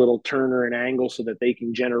 create a little turn or an angle so that they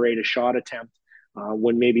can generate a shot attempt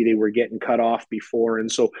when maybe they were getting cut off before.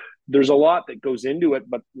 And so there's a lot that goes into it,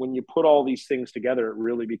 but when you put all these things together, it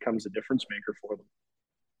really becomes a difference maker for them.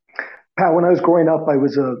 Pat, when I was growing up, I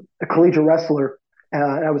was a collegiate wrestler,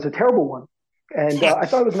 and I was a terrible one. And I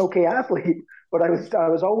thought I was an okay athlete, but I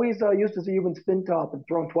was always used as a human spin top and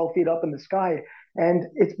thrown 12 feet up in the sky. And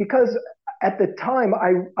it's because at the time,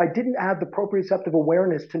 I didn't have the proprioceptive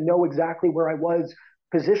awareness to know exactly where I was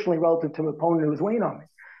positionally relative to an opponent who was weighing on me.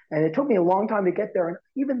 And it took me a long time to get there. And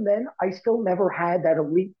even then, I still never had that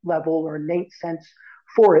elite level or innate sense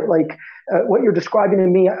for it. Like what you're describing to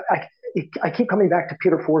me, I keep coming back to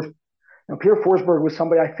Peter Forsberg. Peter Forsberg was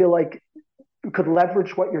somebody I feel like could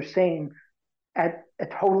leverage what you're saying at a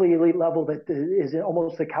totally elite level that is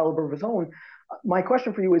almost the caliber of his own. My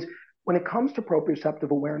question for you is, when it comes to proprioceptive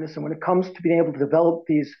awareness and when it comes to being able to develop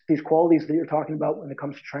these qualities that you're talking about when it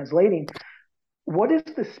comes to translating, what is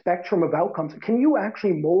the spectrum of outcomes? Can you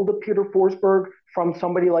actually mold a Peter Forsberg from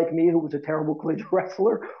somebody like me who was a terrible collegiate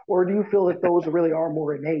wrestler? Or do you feel that those really are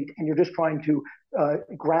more innate and you're just trying to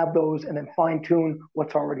grab those and then fine tune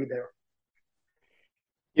what's already there?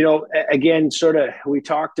 Again, sort of, we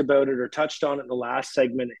talked about it or touched on it in the last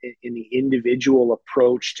segment in the individual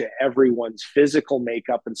approach to everyone's physical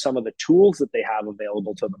makeup and some of the tools that they have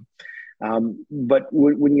available to them. But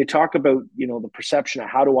when you talk about, the perception of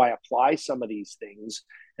how do I apply some of these things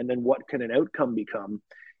and then what can an outcome become,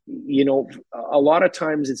 a lot of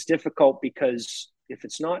times it's difficult because if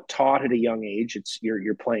it's not taught at a young age,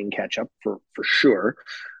 you're playing catch up for sure.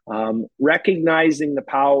 Recognizing the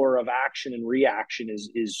power of action and reaction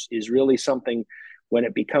is really something when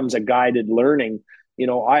it becomes a guided learning.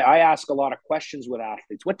 I ask a lot of questions with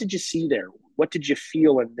athletes. What did you see there? What did you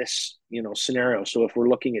feel in this, scenario? So if we're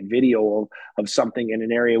looking at video of something in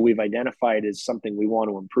an area we've identified as something we want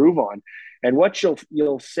to improve on, and what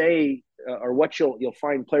you'll say, or what you'll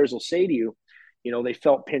find players will say to you, they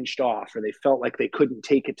felt pinched off, or they felt like they couldn't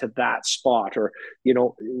take it to that spot, or,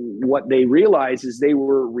 what they realize is they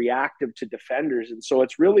were reactive to defenders. And so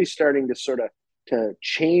it's really starting to sort of to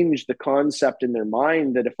change the concept in their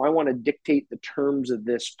mind that if I want to dictate the terms of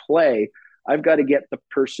this play, I've got to get the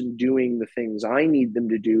person doing the things I need them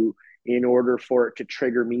to do in order for it to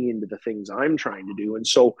trigger me into the things I'm trying to do. And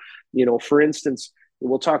so, for instance,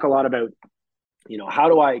 we'll talk a lot about, how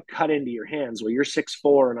do I cut into your hands? Well, you're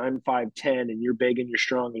 6'4" and I'm 5'10", and you're big and you're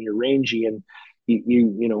strong and you're rangy, and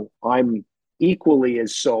I'm equally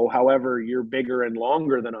as so. However, you're bigger and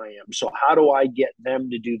longer than I am. So how do I get them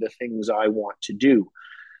to do the things I want to do?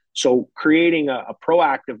 So creating a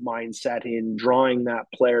proactive mindset in drawing that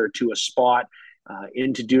player to a spot,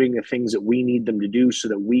 into doing the things that we need them to do so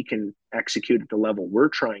that we can execute at the level we're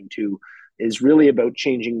trying to, is really about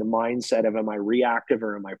changing the mindset of, am I reactive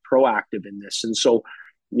or am I proactive in this? And so,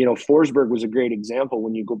 Forsberg was a great example.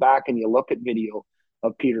 When you go back and you look at video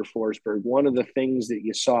of Peter Forsberg, one of the things that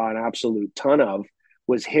you saw an absolute ton of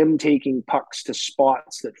was him taking pucks to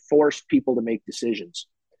spots that forced people to make decisions.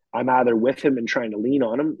 I'm either with him and trying to lean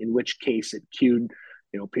on him, in which case it cued,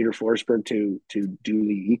 Peter Forsberg to do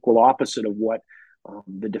the equal opposite of what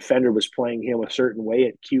the defender was playing him a certain way.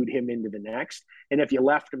 It cued him into the next. And if you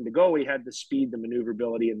left him to go, he had the speed, the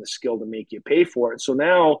maneuverability, and the skill to make you pay for it. So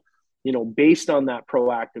now, based on that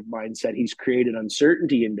proactive mindset, he's created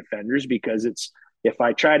uncertainty in defenders, because it's, if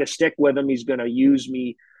I try to stick with him, he's going to use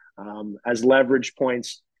me as leverage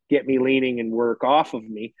points, get me leaning and work off of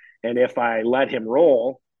me. And if I let him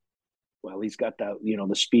roll, well, he's got that,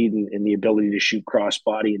 the speed and the ability to shoot cross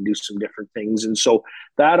body and do some different things. And so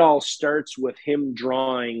that all starts with him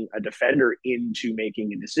drawing a defender into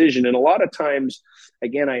making a decision. And a lot of times,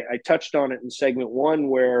 again, I touched on it in segment 1,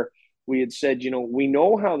 where we had said, we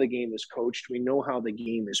know how the game is coached, we know how the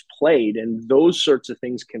game is played, and those sorts of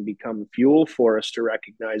things can become fuel for us to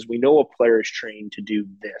recognize, we know a player is trained to do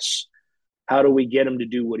this. How do we get him to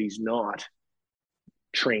do what he's not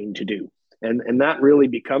trained to do? And that really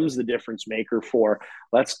becomes the difference maker for,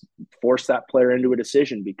 let's force that player into a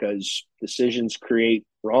decision, because decisions create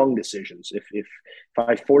wrong decisions. If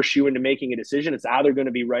I force you into making a decision, it's either going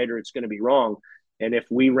to be right or it's going to be wrong. And if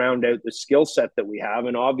we round out the skill set that we have,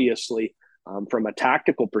 and obviously from a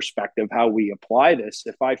tactical perspective, how we apply this,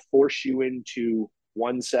 if I force you into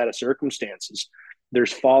one set of circumstances,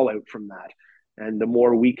 there's fallout from that. And the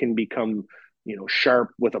more we can become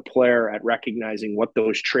sharp with a player at recognizing what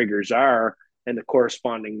those triggers are and the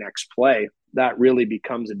corresponding next play, that really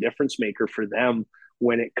becomes a difference maker for them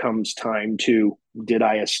when it comes time to, did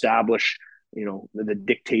I establish, the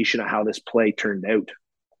dictation of how this play turned out?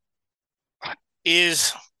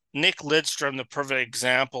 Is Nick Lidstrom the perfect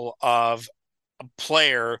example of a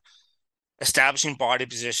player establishing body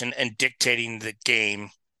position and dictating the game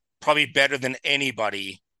probably better than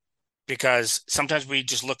anybody? Because sometimes we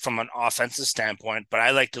just look from an offensive standpoint, but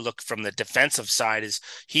I like to look from the defensive side, as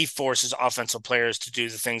he forces offensive players to do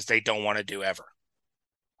the things they don't want to do ever.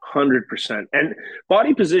 100%. And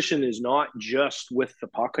body position is not just with the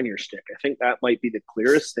puck on your stick. I think that might be the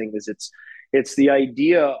clearest thing, is it's the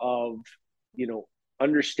idea of,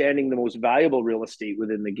 understanding the most valuable real estate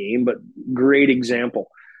within the game. But great example,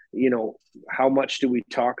 how much do we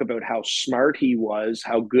talk about how smart he was,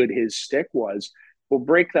 how good his stick was? We'll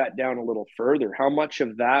break that down a little further. How much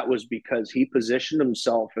of that was because he positioned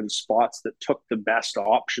himself in spots that took the best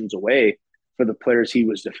options away for the players he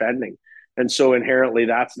was defending? And so inherently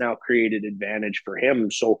that's now created advantage for him.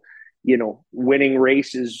 So, winning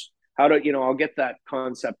races, I'll get that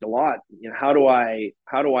concept a lot. How do I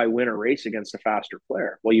win a race against a faster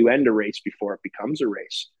player? Well, you end a race before it becomes a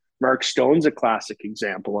race. Mark Stone's a classic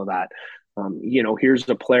example of that. Here's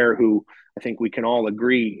a player who I think we can all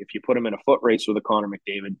agree, if you put him in a foot race with a Connor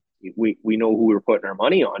McDavid, we know who we're putting our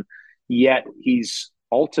money on. Yet he's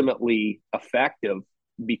ultimately effective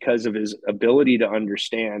because of his ability to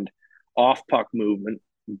understand off-puck movement,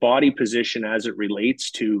 body position as it relates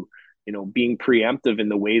to, being preemptive in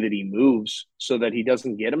the way that he moves, so that he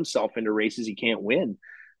doesn't get himself into races he can't win.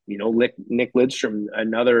 Nick Lidstrom,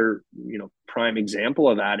 another, prime example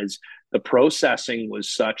of that, is the processing was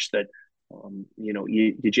such that,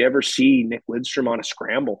 did you ever see Nick Lidstrom on a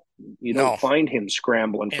scramble? You don't find him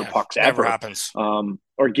scrambling for pucks ever. Never happens.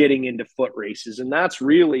 Or getting into foot races. And that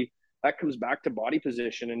comes back to body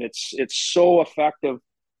position. And it's so effective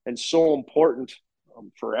and so important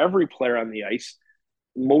for every player on the ice,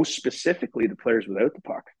 most specifically the players without the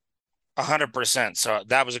puck. 100%. So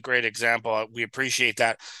that was a great example. We appreciate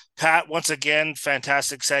that. Pat, once again,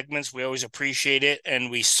 fantastic segments. We always appreciate it.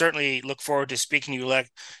 And we certainly look forward to speaking to you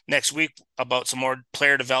next week about some more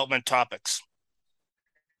player development topics.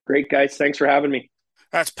 Great, guys. Thanks for having me.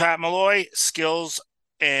 That's Pat Malloy, skills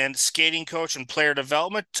and skating coach and player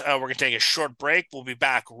development. We're going to take a short break. We'll be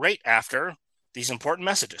back right after these important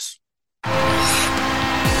messages.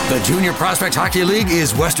 The Junior Prospect Hockey League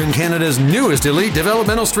is Western Canada's newest elite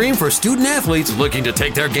developmental stream for student athletes looking to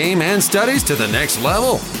take their game and studies to the next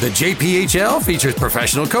level. The JPHL features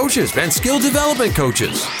professional coaches and skill development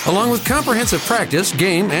coaches, along with comprehensive practice,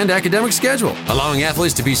 game, and academic schedule, allowing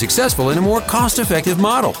athletes to be successful in a more cost-effective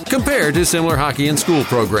model compared to similar hockey and school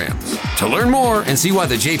programs. To learn more and see why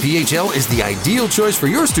the JPHL is the ideal choice for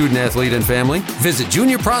your student athlete and family, visit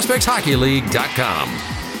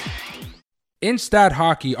juniorprospectshockeyleague.com. Instat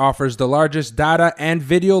Hockey offers the largest data and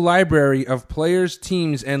video library of players,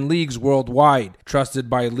 teams, and leagues worldwide,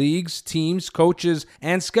 trusted by leagues, teams, coaches,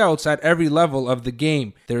 and scouts at every level of the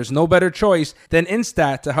game. There is no better choice than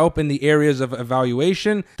Instat to help in the areas of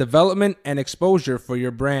evaluation, development, and exposure for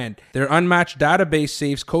your brand. Their unmatched database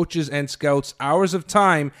saves coaches and scouts hours of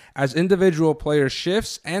time as individual player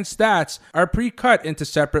shifts and stats are pre-cut into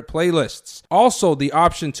separate playlists. Also, the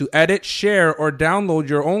option to edit, share, or download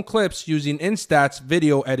your own clips using Instat's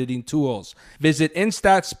video editing tools. Visit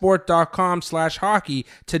instatsport.com/hockey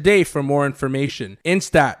today for more information.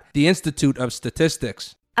 Instat, the Institute of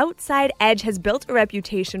Statistics. Outside Edge has built a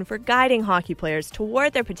reputation for guiding hockey players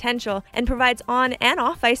toward their potential and provides on and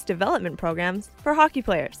off-ice development programs for hockey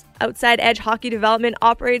players. Outside Edge Hockey Development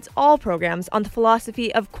operates all programs on the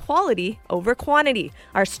philosophy of quality over quantity.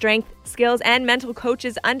 Our strength, skills, and mental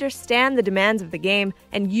coaches understand the demands of the game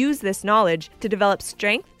and use this knowledge to develop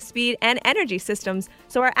strength, speed, and energy systems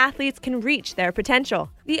so our athletes can reach their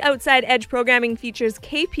potential. The Outside Edge programming features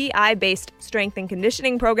KPI-based strength and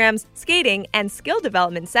conditioning programs, skating, and skill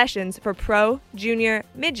development sessions for pro, junior,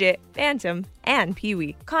 midget, bantam, and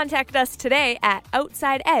peewee. Contact us today at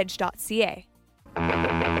outsideedge.ca.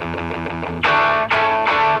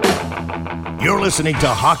 You're listening to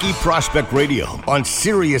Hockey Prospect Radio on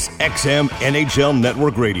Sirius XM NHL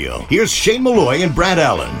Network Radio. Here's Shane Malloy and Brad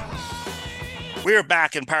Allen. We're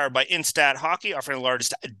back and powered by Instat Hockey, offering the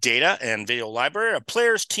largest data and video library of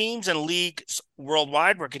players, teams, and leagues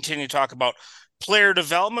worldwide. We're continuing to talk about player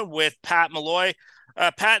development with Pat Malloy.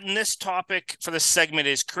 Pat, and this topic for this segment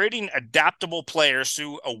is creating adaptable players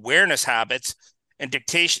through awareness habits and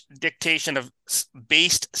dictation of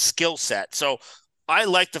based skill set. So I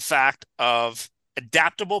like the fact of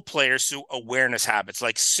adaptable players through awareness habits,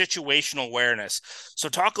 like situational awareness. So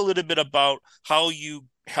talk a little bit about how you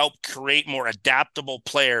help create more adaptable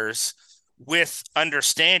players with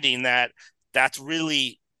understanding that that's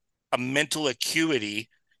really a mental acuity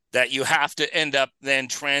that you have to end up then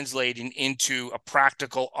translating into a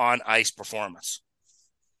practical on-ice performance.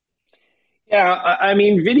 Yeah, I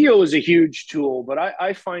mean, video is a huge tool, but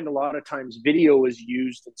I find a lot of times video is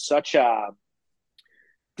used in such a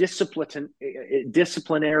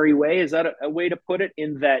disciplinary way. Is that a way to put it?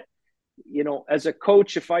 In that, you know, as a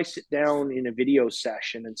coach, if I sit down in a video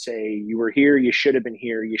session and say, you were here, you should have been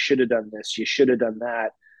here, you should have done this, you should have done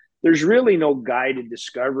that, there's really no guided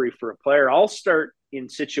discovery for a player. I'll start in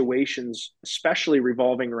situations, especially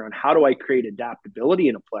revolving around how do I create adaptability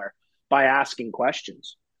in a player, by asking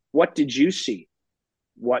questions. What did you see?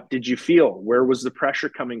 What did you feel? Where was the pressure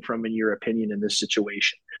coming from, in your opinion, in this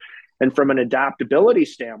situation? And from an adaptability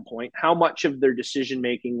standpoint, how much of their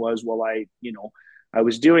decision-making was, well, I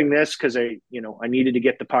was doing this because I needed to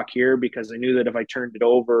get the puck here because I knew that if I turned it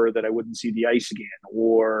over that I wouldn't see the ice again,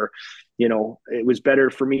 or, it was better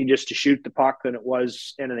for me just to shoot the puck than it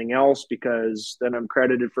was anything else because then I'm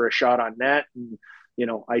credited for a shot on net and,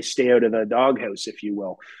 I stay out of the doghouse, if you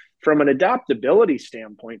will. From an adaptability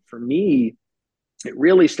standpoint, for me, it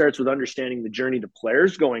really starts with understanding the journey the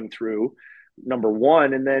player's going through, number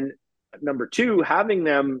one, and then number two, having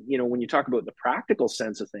them, when you talk about the practical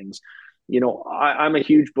sense of things, I'm a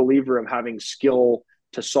huge believer of having skill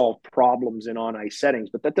to solve problems in on-ice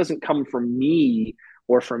settings, but that doesn't come from me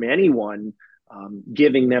or from anyone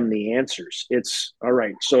giving them the answers. It's, all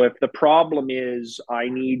right, so if the problem is I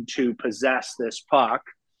need to possess this puck,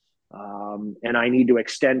 and I need to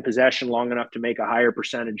extend possession long enough to make a higher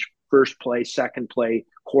percentage first play, second play,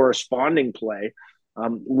 corresponding play,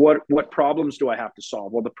 what problems do I have to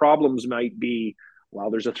solve? Well, the problems might be, well,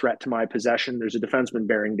 there's a threat to my possession. There's a defenseman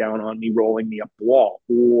bearing down on me, rolling me up the wall,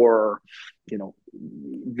 or,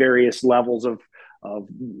 various levels of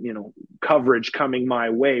coverage coming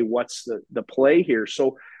my way. What's the play here?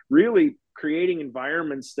 So really creating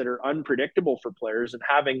environments that are unpredictable for players and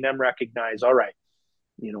having them recognize, all right,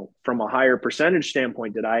 from a higher percentage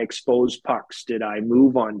standpoint, did I expose pucks? Did I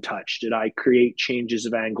move on touch? Did I create changes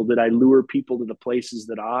of angle? Did I lure people to the places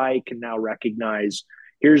that I can now recognize?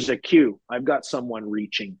 Here's a cue. I've got someone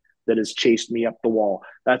reaching that has chased me up the wall.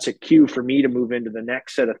 That's a cue for me to move into the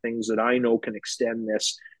next set of things that I know can extend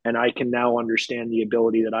this. And I can now understand the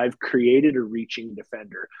ability that I've created a reaching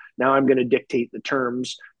defender. Now I'm going to dictate the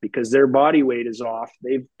terms because their body weight is off.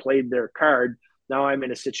 They've played their card. Now I'm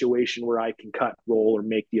in a situation where I can cut, roll, or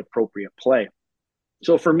make the appropriate play.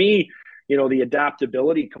 So for me, the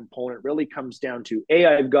adaptability component really comes down to,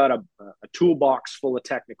 I've got a toolbox full of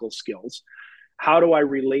technical skills. How do I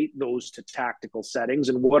relate those to tactical settings?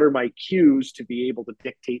 And what are my cues to be able to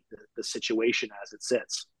dictate the situation as it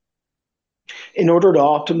sits? In order to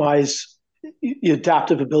optimize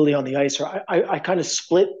adaptive ability on the ice. Or I kind of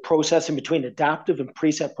split processing between adaptive and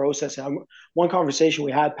preset processing. One conversation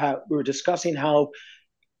we had, Pat, we were discussing how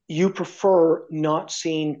you prefer not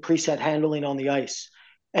seeing preset handling on the ice.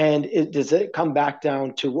 And does it come back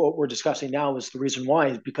down to what we're discussing now is the reason why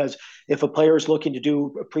is because if a player is looking to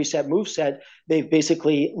do a preset move set, they've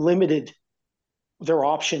basically limited their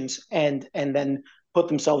options and then put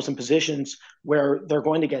themselves in positions where they're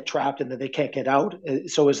going to get trapped and that they can't get out.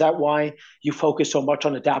 So is that why you focus so much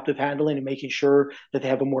on adaptive handling and making sure that they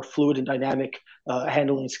have a more fluid and dynamic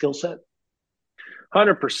handling skill set?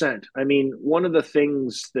 100%. I mean, one of the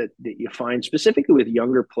things that you find specifically with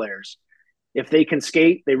younger players, if they can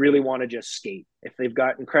skate, they really want to just skate. If they've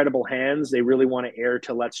got incredible hands, they really want to err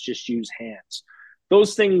to let's just use hands.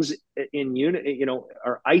 Those things in unit,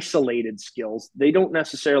 are isolated skills. They don't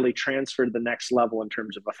necessarily transfer to the next level in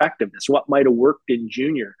terms of effectiveness. What might have worked in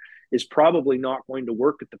junior is probably not going to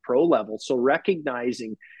work at the pro level. So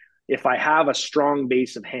recognizing if I have a strong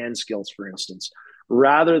base of hand skills, for instance,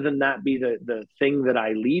 rather than that be the thing that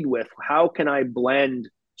I lead with, how can I blend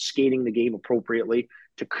skating the game appropriately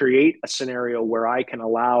to create a scenario where I can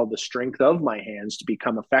allow the strength of my hands to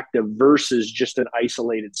become effective versus just an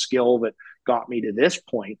isolated skill that got me to this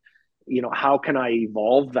point? How can I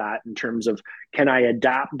evolve that in terms of, can I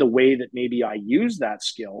adapt the way that maybe I use that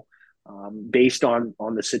skill based on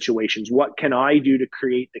the situations? What can I do to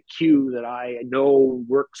create the cue that I know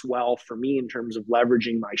works well for me in terms of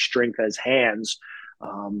leveraging my strength as hands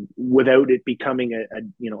without it becoming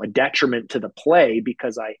a detriment to the play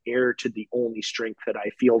because I err to the only strength that I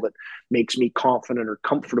feel that makes me confident or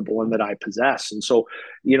comfortable and that I possess. And so,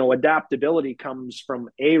 adaptability comes from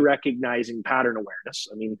recognizing pattern awareness.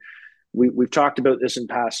 I mean, we've talked about this in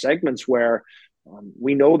past segments where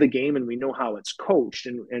we know the game and we know how it's coached.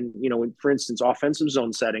 And for instance, offensive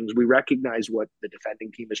zone settings, we recognize what the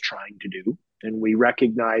defending team is trying to do, and we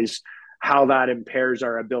recognize how that impairs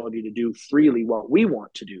our ability to do freely what we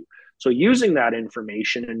want to do. So using that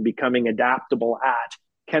information and becoming adaptable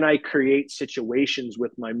can I create situations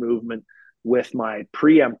with my movement, with my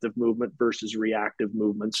preemptive movement versus reactive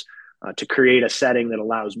movements to create a setting that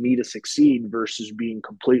allows me to succeed versus being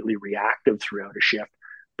completely reactive throughout a shift.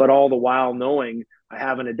 But all the while knowing I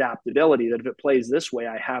have an adaptability that if it plays this way,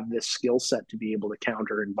 I have this skill set to be able to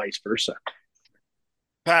counter and vice versa.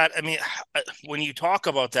 Pat, I mean, when you talk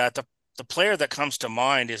about that, the player that comes to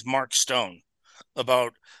mind is Mark Stone,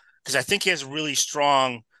 because I think he has really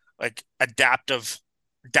strong adaptive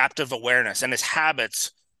awareness, and his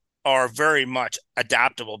habits are very much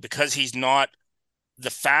adaptable because he's not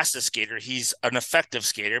the fastest skater. He's an effective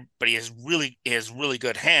skater, but he has really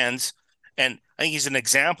good hands. And I think he's an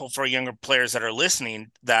example for younger players that are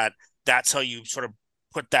listening that's how you sort of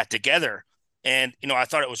put that together. And, I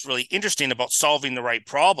thought it was really interesting about solving the right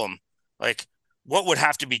problem. Like, what would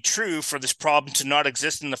have to be true for this problem to not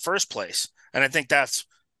exist in the first place? And I think that's,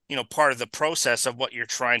 part of the process of what you're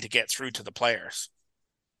trying to get through to the players.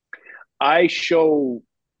 I show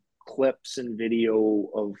clips and video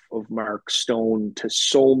of Mark Stone to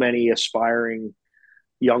so many aspiring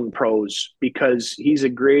young pros because he's a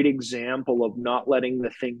great example of not letting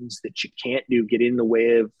the things that you can't do get in the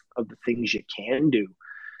way of the things you can do.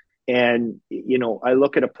 And, I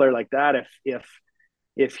look at a player like that.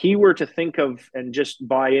 If he were to think of and just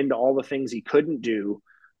buy into all the things he couldn't do,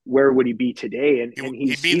 where would he be today? And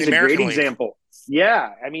he's a great example. Yeah.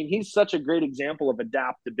 I mean, he's such a great example of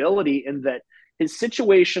adaptability in that his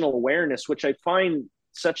situational awareness, which I find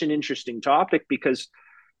such an interesting topic because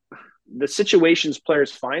the situations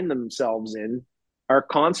players find themselves in are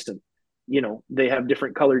constant. They have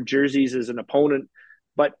different colored jerseys as an opponent,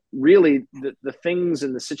 but really the things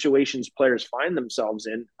and the situations players find themselves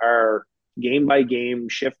in are game by game,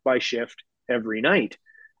 shift by shift, every night.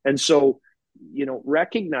 And so,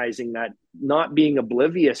 recognizing that, not being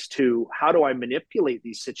oblivious to how do I manipulate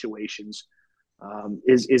these situations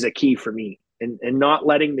is a key for me, and not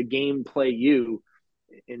letting the game play you,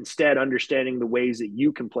 instead understanding the ways that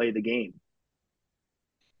you can play the game.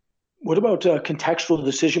 What about contextual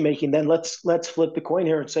decision making? Then let's flip the coin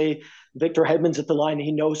here and say Victor Hedman's at the line.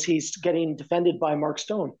 He knows he's getting defended by Mark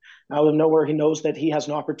Stone. Out of nowhere, he knows that he has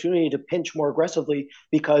an opportunity to pinch more aggressively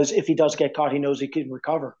because if he does get caught, he knows he can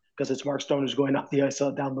recover because it's Mark Stone who's going up the ice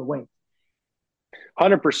down the wing.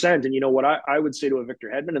 100%. And what I would say to a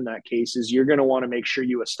Victor Hedman in that case is you're going to want to make sure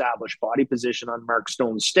you establish body position on Mark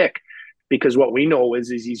Stone's stick, because what we know is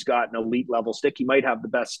he's got an elite level stick. He might have the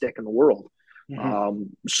best stick in the world. Mm-hmm.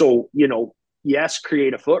 So, yes,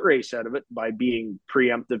 create a foot race out of it by being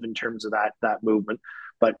preemptive in terms of that movement.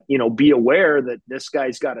 But, be aware that this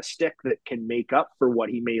guy's got a stick that can make up for what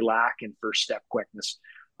he may lack in first step quickness.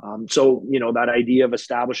 So, that idea of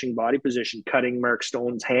establishing body position, cutting Mark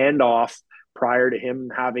Stone's hand off prior to him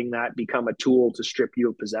having that become a tool to strip you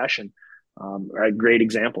of possession, are great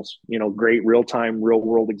examples, great real-time,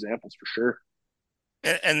 real-world examples for sure.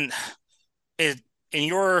 And in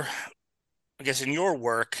your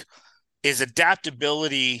work, is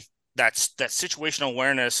adaptability, that situational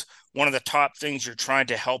awareness, one of the top things you're trying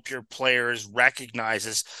to help your players recognize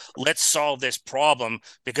is, let's solve this problem,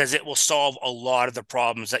 because it will solve a lot of the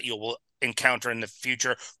problems that you will encounter in the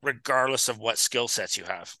future, regardless of what skill sets you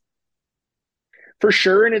have? For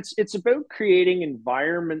sure. And it's about creating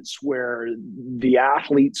environments where the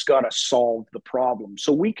athlete's got to solve the problem.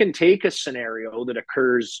 So we can take a scenario that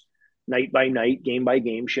occurs night by night, game by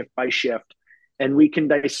game, shift by shift, and we can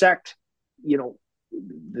dissect,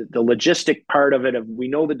 the logistic part of it. We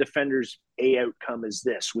know the defender's A outcome is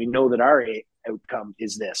this. We know that our A outcome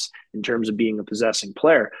is this in terms of being a possessing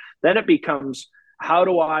player. Then it becomes, how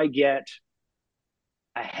do I get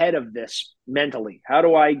ahead of this mentally? How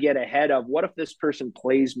do I get ahead of, what if this person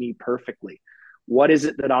plays me perfectly? What is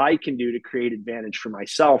it that I can do to create advantage for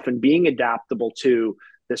myself? And being adaptable to,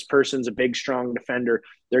 this person's a big, strong defender.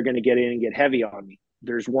 They're going to get in and get heavy on me.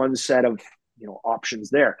 There's one set of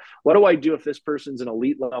options there. What do I do if this person's an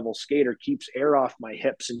elite level skater, keeps air off my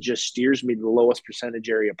hips and just steers me to the lowest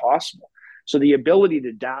percentage area possible? So the ability to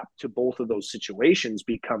adapt to both of those situations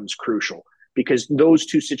becomes crucial, because those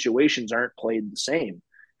two situations aren't played the same.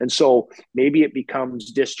 And so maybe it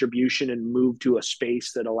becomes distribution and move to a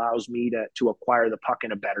space that allows me to acquire the puck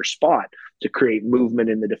in a better spot, to create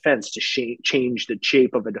movement in the defense, to change the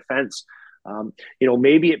shape of a defense.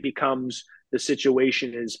 Maybe it becomes, the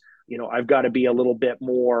situation is, I've got to be a little bit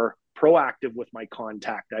more proactive with my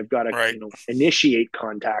contact. I've got to, initiate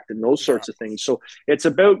contact and those sorts of things. So it's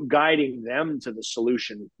about guiding them to the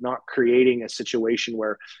solution, not creating a situation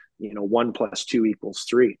where, 1 + 2 =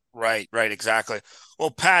 3. Right, exactly.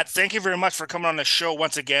 Well, Pat, thank you very much for coming on the show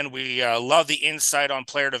once again. We love the insight on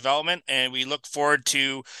player development, and we look forward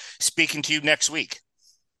to speaking to you next week.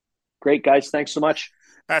 Great, guys. Thanks so much.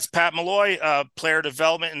 That's Pat Malloy, player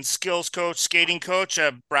development and skills coach, skating coach.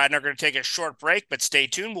 Brad and I are going to take a short break, but stay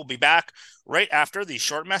tuned. We'll be back right after these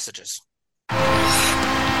short messages.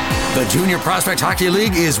 The Junior Prospect Hockey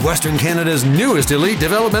League is Western Canada's newest elite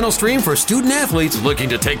developmental stream for student athletes looking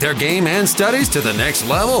to take their game and studies to the next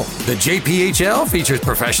level. The JPHL features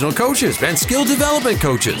professional coaches and skill development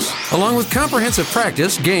coaches, along with comprehensive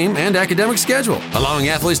practice, game, and academic schedule, allowing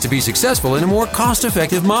athletes to be successful in a more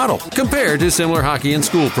cost-effective model compared to similar hockey and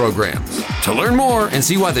school programs. To learn more and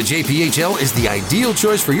see why the JPHL is the ideal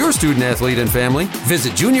choice for your student athlete and family,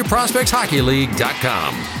 visit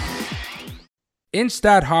juniorprospectshockeyleague.com.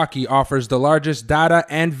 Instat Hockey offers the largest data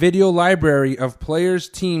and video library of players,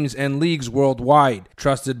 teams, and leagues worldwide,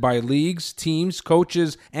 trusted by leagues, teams,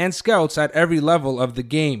 coaches, and scouts at every level of the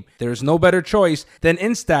game. There is no better choice than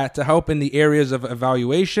Instat to help in the areas of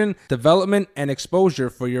evaluation, development, and exposure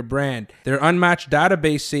for your brand. Their unmatched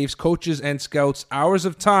database saves coaches and scouts hours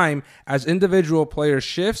of time, as individual player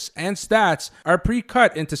shifts and stats are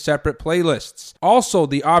pre-cut into separate playlists. Also,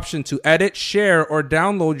 the option to edit, share, or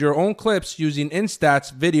download your own clips using Instat's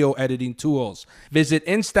video editing tools. Visit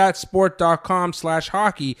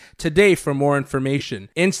instatsport.com/hockey today for more information.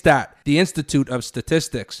 Instat, the Institute of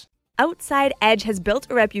Statistics. Outside Edge has built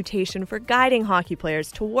a reputation for guiding hockey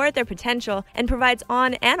players toward their potential and provides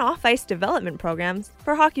on and off-ice development programs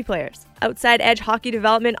for hockey players. Outside Edge Hockey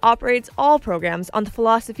Development operates all programs on the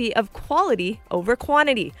philosophy of quality over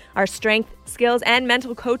quantity. Our strength, skills, and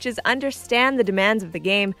mental coaches understand the demands of the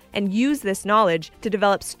game and use this knowledge to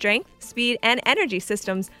develop strength, speed, and energy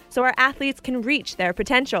systems so our athletes can reach their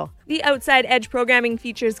potential. The Outside Edge programming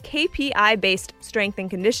features KPI-based strength and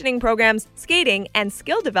conditioning programs, skating, and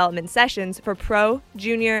skill development sessions for pro,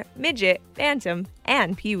 junior, midget, bantam,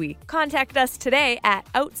 and peewee. Contact us today at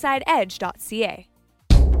outsideedge.ca.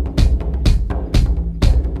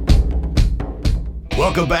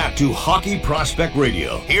 Welcome back to Hockey Prospect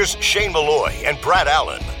Radio. Here's Shane Malloy and Brad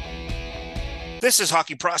Allen. This is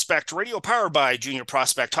Hockey Prospect Radio, powered by Junior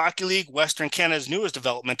Prospect Hockey League, Western Canada's newest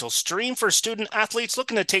developmental stream for student athletes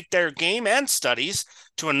looking to take their game and studies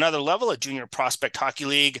to another level at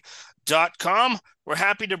juniorprospecthockeyleague.com. We're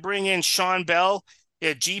happy to bring in Shawn, Belle,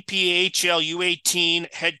 a GPHL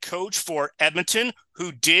U18 head coach for Edmonton,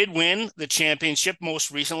 who did win the championship most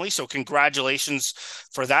recently. So congratulations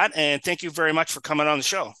for that. And thank you very much for coming on the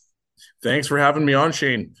show. Thanks for having me on,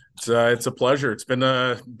 Shane. It's a pleasure. It's been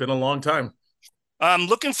a long time. I'm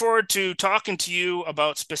looking forward to talking to you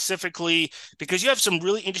about specifically, because you have some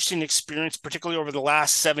really interesting experience, particularly over the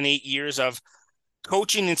last 7-8 years, of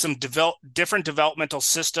coaching in some different developmental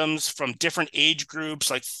systems from different age groups,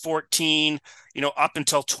 like 14, up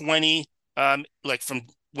until 20, like from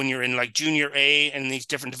when you're in like junior A and these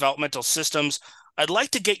different developmental systems. I'd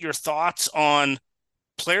like to get your thoughts on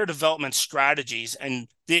player development strategies and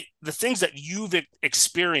the things that you've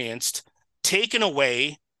experienced, taken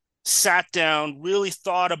away, sat down, really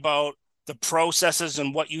thought about the processes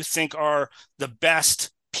and what you think are the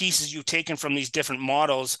best pieces you've taken from these different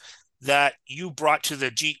models that you brought to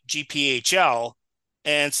the GPHL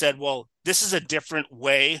and said, well, this is a different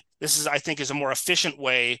way. This is, I think, is a more efficient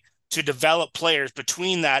way to develop players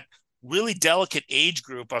between that really delicate age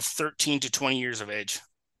group of 13 to 20 years of age.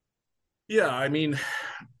 Yeah, I mean,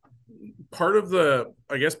 part of the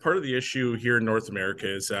issue here in North America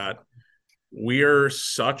is that we are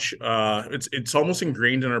such it's almost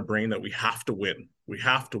ingrained in our brain that we have to win. We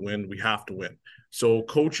have to win. We have to win. So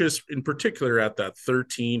coaches in particular at that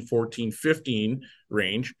 13, 14, 15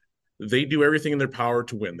 range, they do everything in their power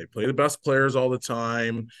to win. They play the best players all the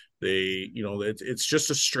time. They, it's just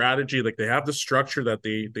a strategy. Like they have the structure that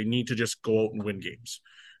they need to just go out and win games.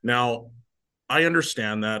 Now, I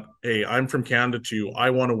understand that, hey, I'm from Canada too. I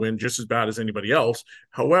want to win just as bad as anybody else.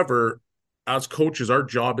 However, as coaches, our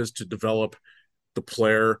job is to develop the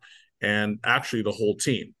player and actually the whole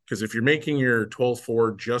team. Because if you're making your 12th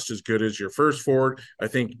forward just as good as your first forward, I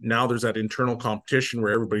think now there's that internal competition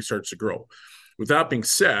where everybody starts to grow. With that being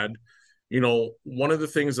said, one of the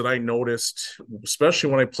things that I noticed, especially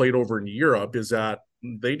when I played over in Europe, is that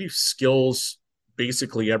they do skills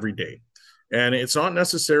basically every day. And it's not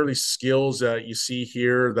necessarily skills that you see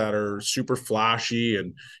here that are super flashy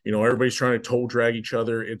and, everybody's trying to toe drag each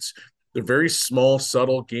other. It's the very small,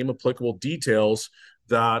 subtle, game applicable details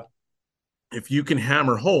that if you can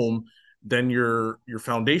hammer home, then your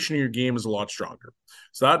foundation of your game is a lot stronger.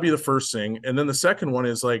 So that'd be the first thing. And then the second one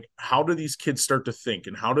is like, how do these kids start to think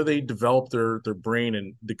and how do they develop their brain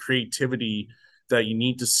and the creativity that you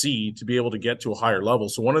need to see to be able to get to a higher level?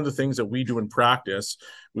 So one of the things that we do in practice,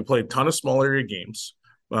 we play a ton of small area games.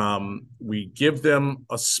 We give them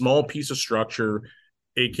a small piece of structure,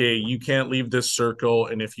 aka you can't leave this circle,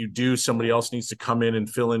 and if you do, somebody else needs to come in and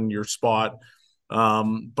fill in your spot.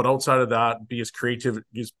 But outside of that, be as creative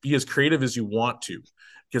as you want to,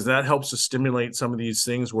 because that helps to stimulate some of these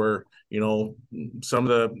things where, some of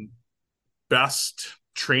the best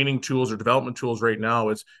training tools or development tools right now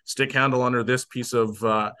is stick handle under this piece of,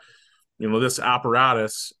 this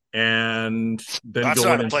apparatus, and then that's go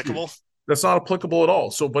not in applicable. That's not applicable at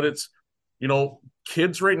all. So, but it's,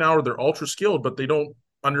 kids right now they're ultra skilled, but they don't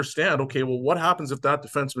understand, okay, well, what happens if that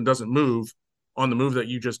defenseman doesn't move on the move that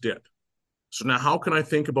you just did? So now how can I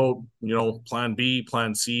think about, plan B,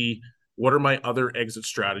 plan C? What are my other exit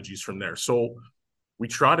strategies from there? So we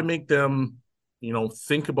try to make them,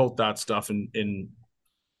 think about that stuff and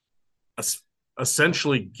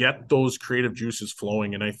essentially get those creative juices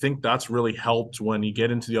flowing. And I think that's really helped when you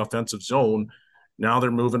get into the offensive zone. Now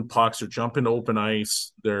they're moving pucks, they're jumping to open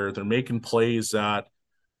ice, they're making plays that,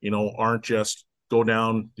 aren't just go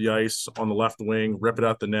down the ice on the left wing, rip it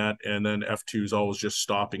at the net, and then F2 is always just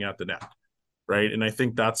stopping at the net. Right. And I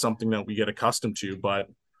think that's something that we get accustomed to, but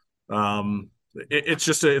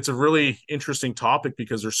it's a really interesting topic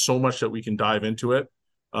because there's so much that we can dive into it.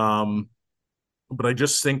 But I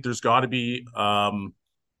just think there's got to be a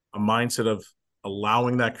mindset of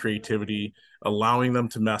allowing that creativity, allowing them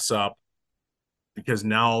to mess up, because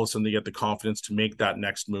now all of a sudden they get the confidence to make that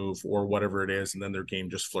next move or whatever it is, and then their game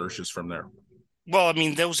just flourishes from there. Well, I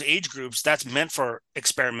mean, those age groups, that's meant for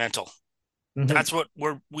experimental. Mm-hmm. That's what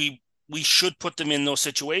we should put them in those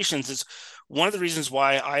situations. Is one of the reasons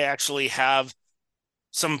why I actually have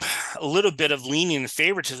a little bit of leaning and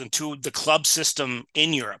favoritism to the club system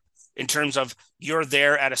in Europe, in terms of you're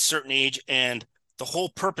there at a certain age and the whole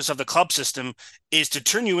purpose of the club system is to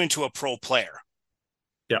turn you into a pro player.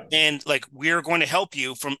 Yeah. And like, we're going to help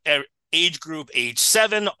you from age group age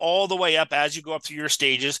 7 all the way up as you go up through your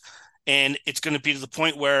stages. And it's going to be to the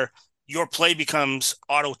point where your play becomes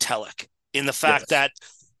autotelic in the fact that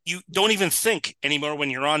you don't even think anymore when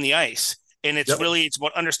you're on the ice. And it's really, it's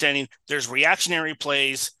about understanding there's reactionary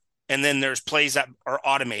plays and then there's plays that are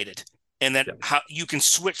automated, and then how you can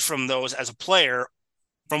switch from those as a player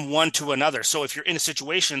from one to another. So if you're in a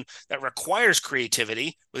situation that requires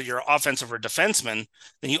creativity with your offensive or defenseman,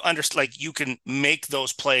 then you understand, like, you can make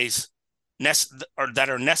those plays that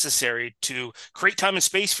are necessary to create time and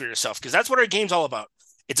space for yourself. Because that's what our game's all about.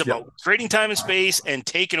 It's about creating time and space and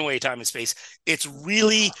taking away time and space. It's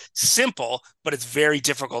really simple, but it's very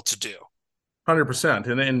difficult to do. 100%.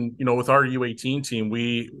 And then, with our U18 team,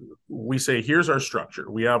 we say, here's our structure.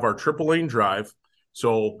 We have our triple lane drive.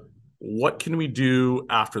 So what can we do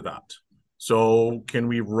after that? So can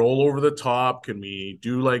we roll over the top? Can we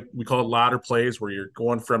do, like, we call it ladder plays, where you're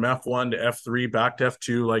going from F1 to F3 back to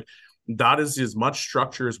F2? Like, that is as much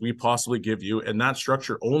structure as we possibly give you. And that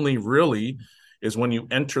structure only really is when you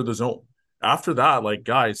enter the zone. After that, like,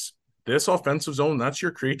 guys, this offensive zone, that's your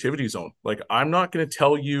creativity zone. Like, I'm not going to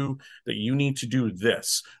tell you that you need to do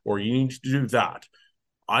this or you need to do that.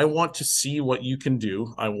 I want to see what you can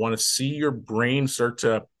do. I want to see your brain start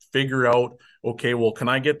to figure out, okay, well, can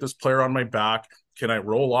I get this player on my back? Can I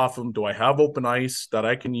roll off him? Do I have open ice that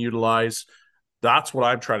I can utilize? That's what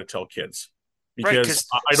I'm trying to tell kids, because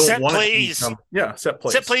I don't want to set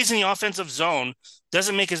plays. Set plays in the offensive zone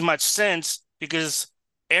doesn't make as much sense, because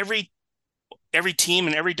every team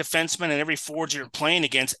and every defenseman and every forward you're playing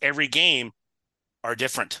against every game are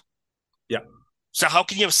different. Yeah. So how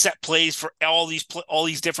can you have set plays for all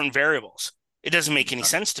these different variables? It doesn't make any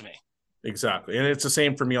sense to me. Exactly. And it's the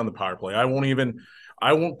same for me on the power play. I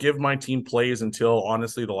won't give my team plays until,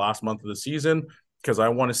 honestly, the last month of the season, because I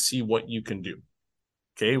want to see what you can do.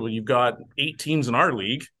 Okay, well, you've got 8 teams in our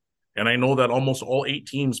league, and I know that almost all 8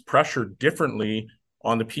 teams pressure differently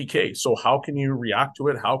on the PK. So how can you react to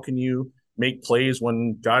it? How can you make plays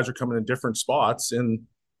when guys are coming in different spots? And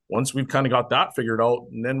once we've kind of got that figured out,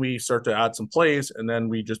 and then we start to add some plays, and then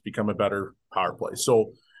we just become a better power play.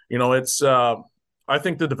 So, it's I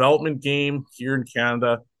think the development game here in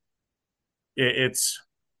Canada, it's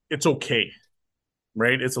okay,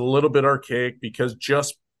 right? It's a little bit archaic, because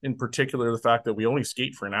just in particular, the fact that we only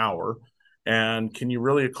skate for an hour, and can you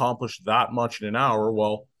really accomplish that much in an hour?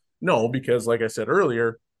 Well, no, because like I said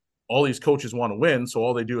earlier, all these coaches want to win. So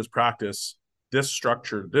all they do is practice this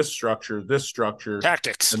structure,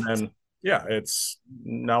 tactics. And then, it's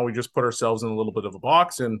now we just put ourselves in a little bit of a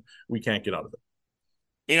box and we can't get out of it.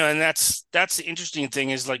 And that's the interesting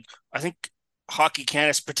thing is, like, I think Hockey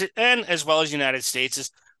Canada, and as well as United States, is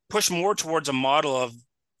push more towards a model of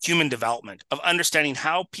human development, of understanding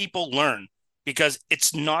how people learn, because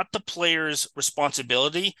it's not the player's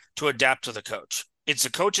responsibility to adapt to the coach. It's the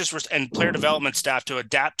coach's and player development staff to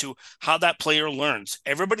adapt to how that player learns.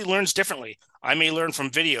 Everybody learns differently. I may learn from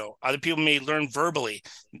video. Other people may learn verbally.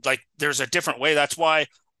 Like, there's a different way. That's why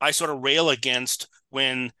I sort of rail against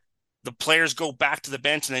when the players go back to the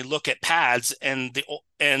bench and they look at pads, and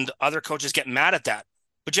other coaches get mad at that.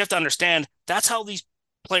 But you have to understand, that's how these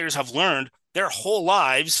players have learned their whole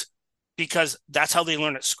lives, because that's how they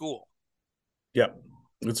learn at school. Yeah,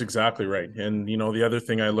 that's exactly right. And, the other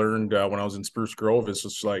thing I learned when I was in Spruce Grove is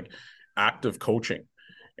just, like, active coaching.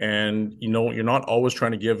 And, you're not always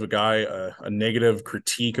trying to give a guy a negative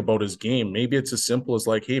critique about his game. Maybe it's as simple as,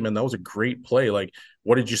 like, hey, man, that was a great play. Like,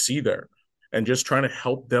 what did you see there? And just trying to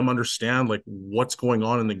help them understand, like, what's going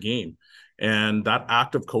on in the game. And that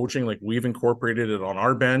active coaching, like, we've incorporated it on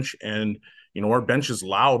our bench. And, our bench is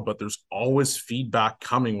loud, but there's always feedback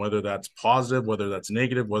coming, whether that's positive, whether that's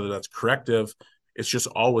negative, whether that's corrective. It's just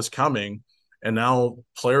always coming. And now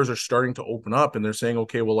players are starting to open up, and they're saying,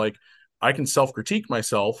 okay, well, like, I can self-critique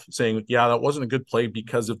myself, saying, yeah, that wasn't a good play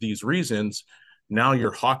because of these reasons. Now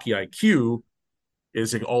your hockey IQ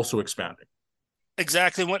is also expanding.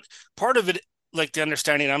 Exactly. What part of it, like, the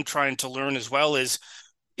understanding I'm trying to learn as well, is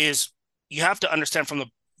you have to understand from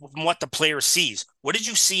what the player sees. What did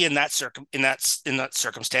you see in that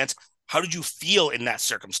circumstance? How did you feel in that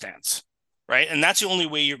circumstance? Right. And that's the only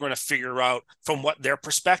way you're going to figure out from what their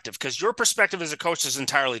perspective, because your perspective as a coach is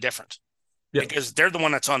entirely different. Yeah. Because they're the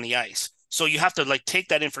one that's on the ice. So you have to, like, take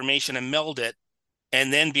that information and meld it,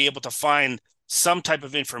 and then be able to find some type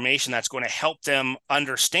of information that's going to help them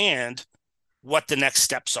understand what the next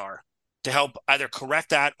steps are, to help either correct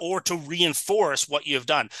that or to reinforce what you have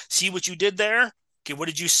done. See what you did there? Okay, what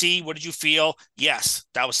did you see? What did you feel? Yes,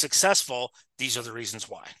 that was successful. These are the reasons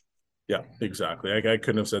why. Yeah, exactly. I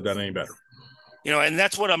couldn't have said that any better. And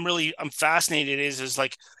that's what I'm fascinated is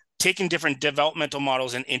like taking different developmental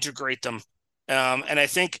models and integrate them. And I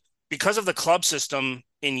think because of the club system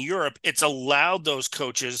in Europe, it's allowed those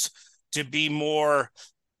coaches to be more,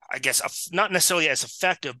 I guess, not necessarily as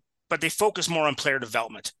effective, but they focus more on player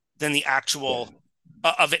development than the actual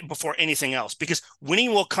of it before anything else, because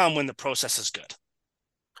winning will come when the process is good.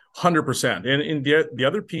 100%. And the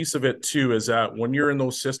other piece of it too is that when you're in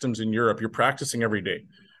those systems in Europe, you're practicing every day.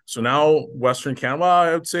 So now Western Canada, well,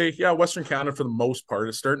 I would say, Western Canada for the most part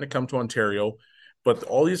is starting to come to Ontario, but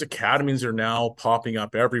all these academies are now popping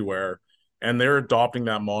up everywhere, and they're adopting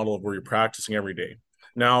that model of where you're practicing every day.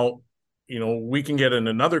 Now, we can get in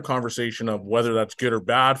another conversation of whether that's good or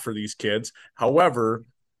bad for these kids. However,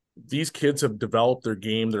 these kids have developed their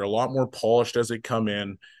game. They're a lot more polished as they come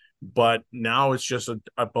in. But now it's just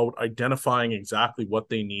about identifying exactly what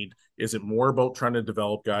they need. Is it more about trying to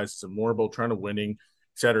develop guys? Is it more about trying to winning,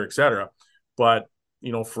 et cetera, et cetera? But,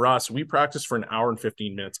 for us, we practice for an hour and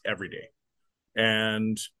 15 minutes every day.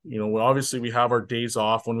 And, obviously we have our days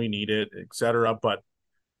off when we need it, et cetera. But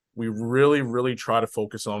we really, really try to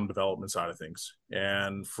focus on the development side of things.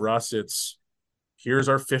 And for us, here's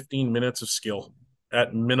our 15 minutes of skill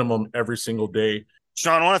at minimum every single day.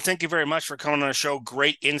 Shawn, I want to thank you very much for coming on the show.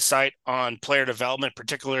 Great insight on player development,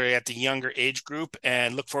 particularly at the younger age group,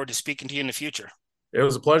 and look forward to speaking to you in the future. It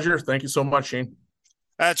was a pleasure. Thank you so much, Shane.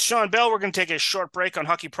 That's Shawn Belle. We're going to take a short break on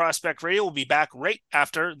Hockey Prospect Radio. We'll be back right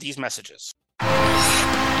after these messages.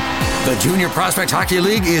 The Junior Prospect Hockey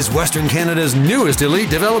League is Western Canada's newest elite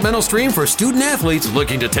developmental stream for student athletes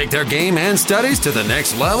looking to take their game and studies to the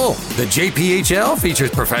next level. The JPHL features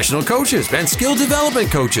professional coaches and skill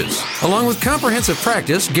development coaches, along with comprehensive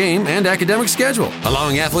practice, game, and academic schedule,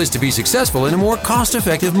 allowing athletes to be successful in a more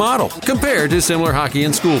cost-effective model compared to similar hockey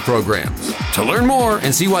and school programs. To learn more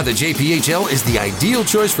and see why the JPHL is the ideal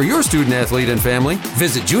choice for your student athlete and family,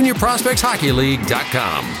 visit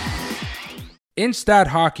juniorprospectshockeyleague.com. Instat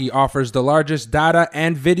Hockey offers the largest data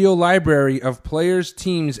and video library of players,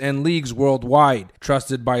 teams, and leagues worldwide,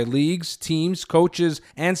 trusted by leagues, teams, coaches,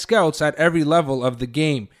 and scouts at every level of the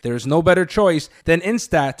game. There is no better choice than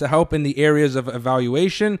Instat to help in the areas of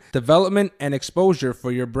evaluation, development, and exposure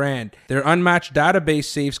for your brand. Their unmatched database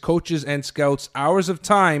saves coaches and scouts hours of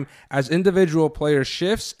time as individual player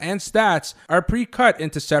shifts and stats are pre-cut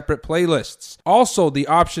into separate playlists. Also, the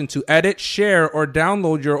option to edit, share, or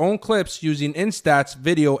download your own clips using Instat's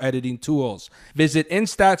video editing tools. Visit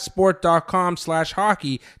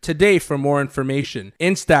instatsport.com/hockey today for more information.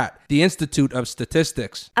 Instat, the Institute of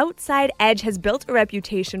Statistics. Outside Edge has built a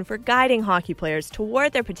reputation for guiding hockey players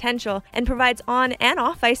toward their potential and provides on and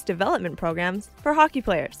off-ice development programs for hockey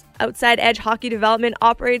players. Outside Edge Hockey Development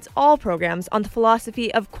operates all programs on the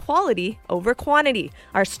philosophy of quality over quantity.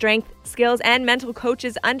 Our strength, skills, and mental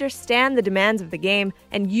coaches understand the demands of the game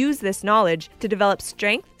and use this knowledge to develop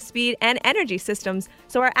strength, speed, and energy systems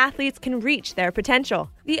so our athletes can reach their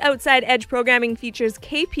potential. The Outside Edge programming features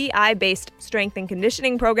KPI-based strength and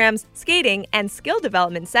conditioning programs, skating, and skill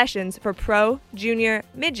development sessions for pro, junior,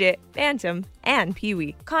 midget, bantam, and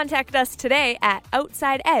peewee. Contact us today at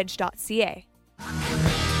outsideedge.ca.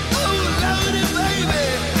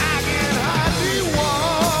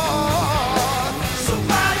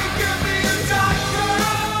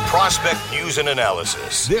 Prospect news and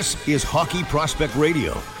analysis. This is Hockey Prospect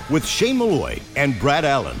Radio with Shane Malloy and Brad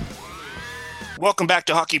Allen. Welcome back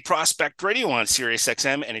to Hockey Prospect Radio on Sirius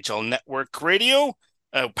XM NHL Network Radio,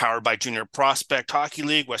 powered by Junior Prospect Hockey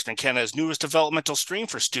League, Western Canada's newest developmental stream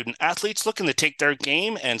for student athletes looking to take their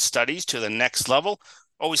game and studies to the next level.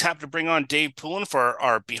 Always happy to bring on Dave Poulin for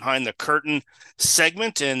our Behind the Curtain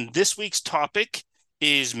segment. And this week's topic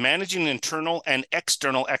is managing internal and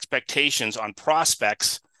external expectations on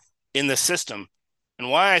prospects in the system. And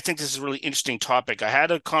why I think this is a really interesting topic. I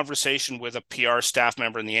had a conversation with a PR staff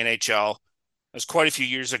member in the NHL. It was quite a few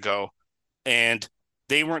years ago, and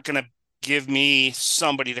they weren't going to give me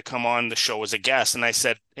somebody to come on the show as a guest. And I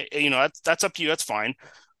said, hey, that's up to you. That's fine.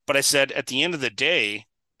 But I said, at the end of the day,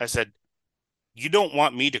 I said, you don't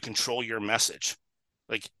want me to control your message.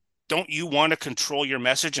 Like, don't you want to control your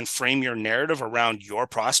message and frame your narrative around your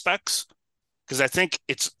prospects? Because I think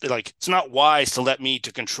it's not wise to let me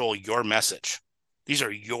to control your message. These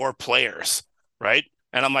are your players, right?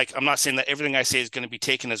 And I'm not saying that everything I say is going to be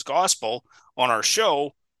taken as gospel on our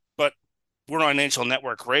show, but we're on NHL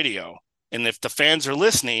Network Radio. And if the fans are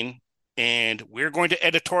listening, and we're going to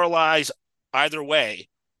editorialize either way,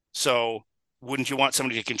 so wouldn't you want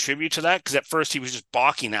somebody to contribute to that? Because at first he was just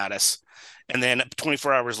balking at us. And then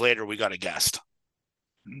 24 hours later, we got a guest.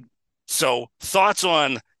 So thoughts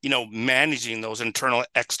on, managing those internal,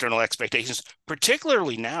 external expectations,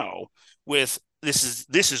 particularly now with this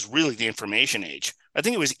is really the information age. I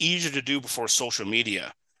think it was easier to do before social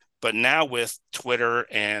media, but now with Twitter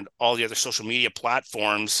and all the other social media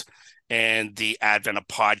platforms and the advent of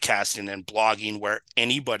podcasting and blogging where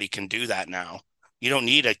anybody can do that now, you don't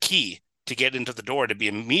need a key to get into the door to be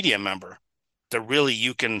a media member. That really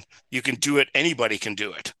you can do it. Anybody can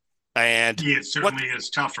do it. And yeah, it certainly is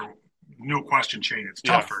tougher. No question, Shane. It's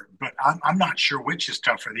tougher, but I'm not sure which is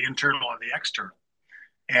tougher, the internal or the external.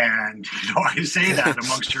 And I say that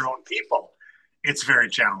amongst your own people, it's very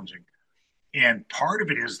challenging. And part of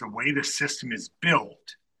it is the way the system is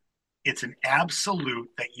built. It's an absolute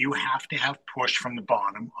that you have to have push from the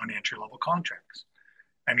bottom on entry-level contracts.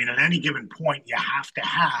 I mean, at any given point, you have to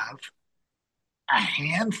have a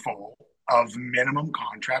handful of minimum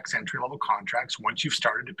contracts, entry-level contracts, once you've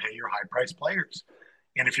started to pay your high-priced players.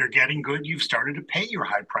 And if you're getting good, you've started to pay your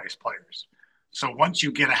high-priced players. So once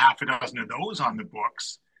you get a half a dozen of those on the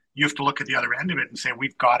books, you have to look at the other end of it and say,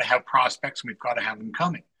 we've got to have prospects and we've got to have them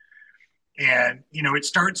coming. And, it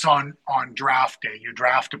starts on draft day. You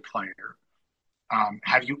draft a player.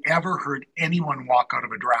 Have you ever heard anyone walk out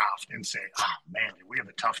of a draft and say, oh, man, we have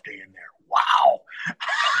a tough day in there? Wow.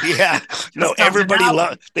 Yeah. No, everybody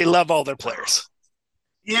they love all their players.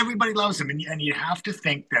 Everybody loves them. And you have to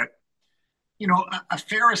think that, a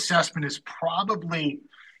fair assessment is probably,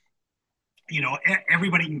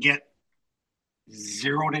 everybody can get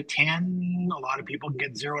 0 to 10. A lot of people can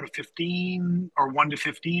get 0 to 15 or 1 to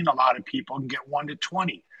 15. A lot of people can get 1 to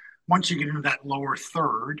 20. Once you get into that lower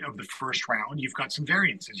third of the first round, you've got some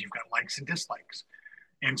variances. You've got likes and dislikes.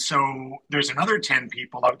 And so there's another 10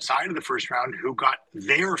 people outside of the first round who got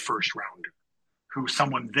their first rounder, who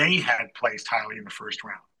someone they had placed highly in the first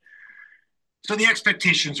round. So the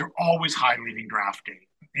expectations are always high leaving draft day.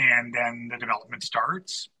 And then the development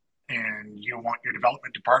starts, and you want your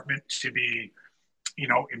development department to be,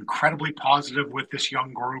 incredibly positive with this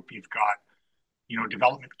young group. You've got,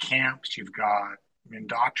 development camps. You've got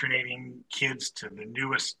indoctrinating kids to the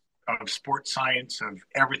newest of sports science, of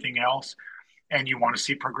everything else. And you want to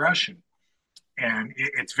see progression. And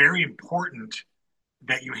it's very important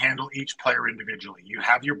that you handle each player individually. You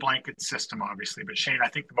have your blanket system, obviously, but Shane, I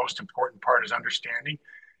think the most important part is understanding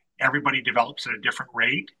everybody develops at a different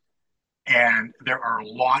rate, and there are a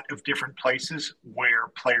lot of different places where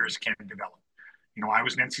players can develop. I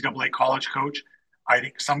was an NCAA college coach. I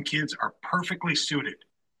think some kids are perfectly suited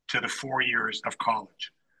to the 4 years of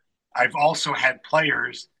college. I've also had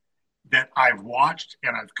players that I've watched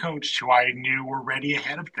and I've coached who I knew were ready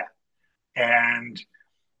ahead of that. And,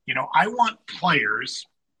 I want players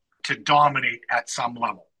to dominate at some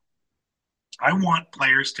level. I want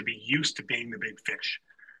players to be used to being the big fish,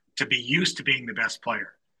 to be used to being the best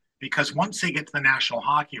player. Because once they get to the National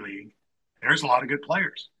Hockey League, there's a lot of good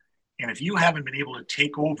players. And if you haven't been able to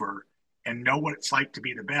take over and know what it's like to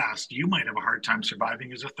be the best, you might have a hard time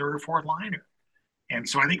surviving as a third or fourth liner. And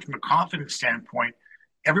so I think from a confidence standpoint,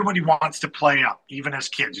 everybody wants to play up, even as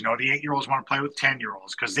kids. The 8-year-olds want to play with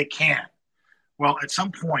 10-year-olds because they can. Well, at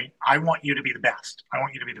some point, I want you to be the best. I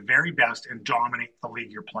want you to be the very best and dominate the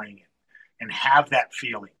league you're playing in and have that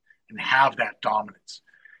feeling and have that dominance.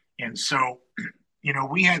 And so,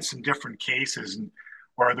 we had some different cases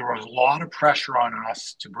where there was a lot of pressure on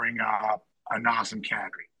us to bring up a Nazem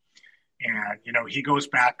Kadri. And, he goes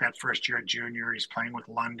back that first year at junior. He's playing with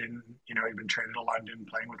London. He'd been traded to London,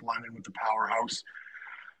 playing with London with the powerhouse.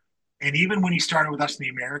 And even when he started with us in the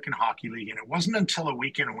American Hockey League, and it wasn't until a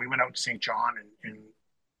weekend when we went out to St. John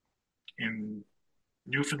in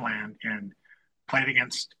Newfoundland and played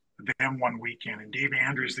against them one weekend. And Dave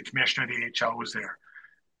Andrews, the commissioner of the AHL, was there.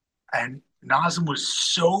 And Nazem was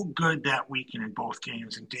so good that weekend in both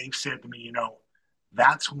games. And Dave said to me,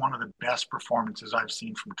 that's one of the best performances I've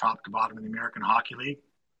seen from top to bottom in the American Hockey League.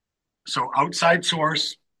 So outside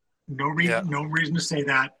source, no reason to say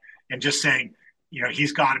that, and just saying,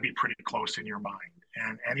 he's got to be pretty close in your mind.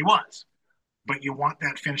 And he was. But you want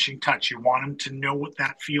that finishing touch. You want him to know what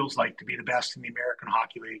that feels like to be the best in the American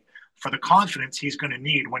Hockey League for the confidence he's going to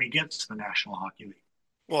need when he gets to the National Hockey League.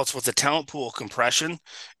 Well, it's with the talent pool compression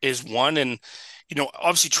is one. And,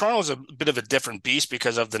 obviously Toronto is a bit of a different beast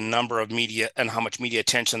because of the number of media and how much media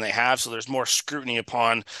attention they have. So there's more scrutiny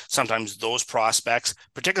upon sometimes those prospects,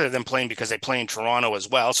 particularly them playing because they play in Toronto as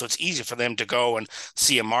well. So it's easy for them to go and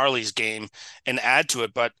see a Marlies game and add to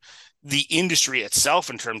it. But the industry itself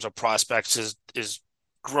in terms of prospects is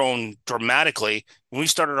grown dramatically. When we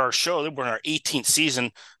started our show, we're in our 18th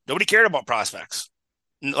season. Nobody cared about prospects.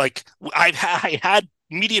 Like I had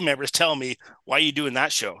media members tell me, why are you doing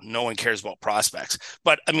that show? No one cares about prospects.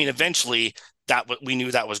 But eventually we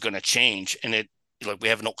knew that was going to change, and we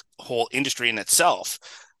have a whole industry in itself.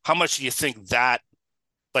 How much do you think that,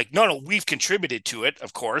 we've contributed to it,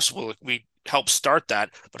 of course, we helped start that,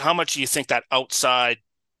 but how much do you think that outside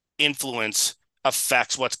influence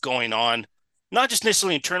affects what's going on, not just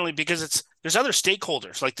necessarily internally, because there's other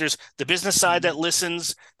stakeholders. Like there's the business side that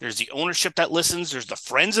listens, there's the ownership that listens, there's the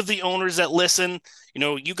friends of the owners that listen.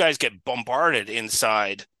 You guys get bombarded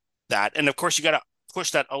inside that. And of course you got to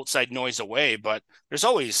push that outside noise away, but there's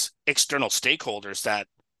always external stakeholders that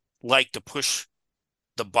like to push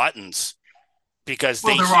the buttons because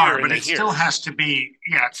they hear and they hear. Still has to be,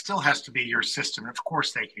 it still has to be your system. Of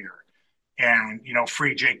course they hear. And,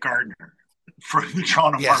 free Jake Gardner for the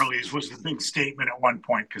Toronto Marlies was the big statement at one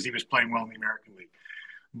point because he was playing well in the American League.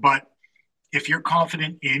 But if you're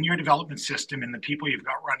confident in your development system and the people you've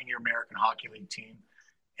got running your American Hockey League team.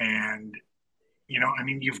 And,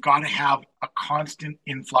 you've got to have a constant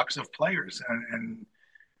influx of players. And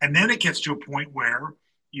then it gets to a point where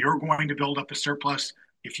you're going to build up a surplus.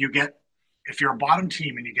 If you're a bottom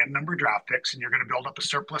team and you get a number of draft picks and you're going to build up a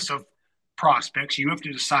surplus of prospects, you have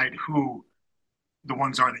to decide who the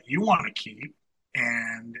ones are that you want to keep.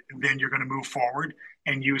 And then you're going to move forward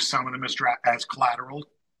and use some of them as collateral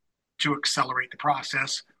to accelerate the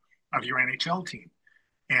process of your NHL team.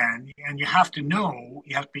 And you have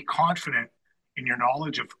to be confident in your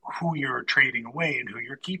knowledge of who you're trading away and who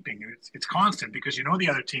you're keeping. It's constant because the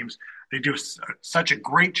other teams, they do such a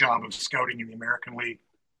great job of scouting in the American League.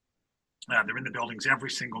 They're in the buildings every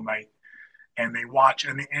single night and they watch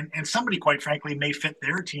and somebody, quite frankly, may fit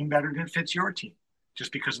their team better than it fits your team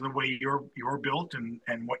just because of the way you're built and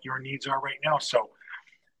what your needs are right now. So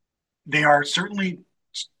they are certainly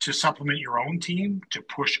to supplement your own team, to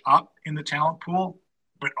push up in the talent pool,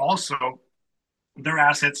 but also they're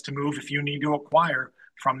assets to move if you need to acquire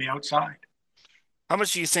from the outside. How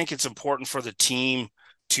much do you think it's important for the team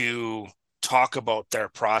to talk about their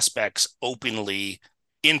prospects openly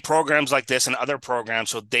in programs like this and other programs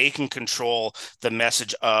so they can control the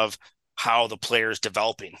message of how the player is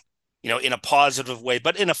developing, in a positive way,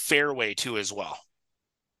 but in a fair way too as well?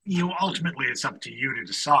 Ultimately it's up to you to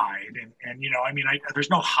decide. And there's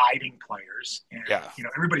no hiding players. And,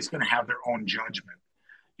 everybody's going to have their own judgment.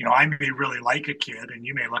 I may really like a kid and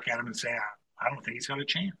you may look at him and say, I don't think he's got a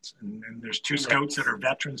chance. And there's two scouts that are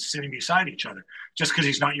veterans sitting beside each other just because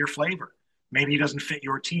he's not your flavor. Maybe he doesn't fit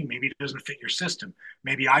your team. Maybe he doesn't fit your system.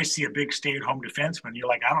 Maybe I see a big stay-at-home defenseman. You're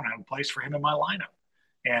like, I don't have a place for him in my lineup.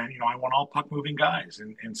 And, I want all puck-moving guys.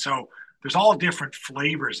 And so there's all different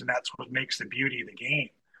flavors, and that's what makes the beauty of the game.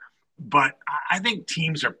 But I think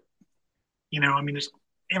teams are,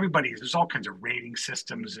 there's all kinds of rating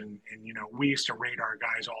systems and we used to rate our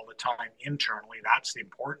guys all the time internally. That's the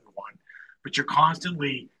important one. But you're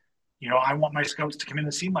constantly, I want my scouts to come in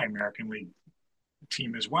and see my American League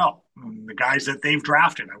team as well. The guys that they've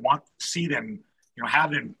drafted, I want to see them,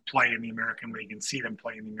 have them play in the American League and see them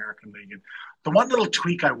play in the American League. And the one little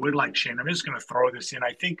tweak I would like, Shane, I'm just going to throw this in.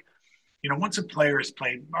 I think, once a player has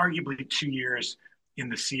played arguably 2 years in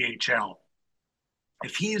the CHL,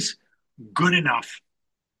 if he's good enough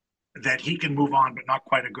that he can move on, but not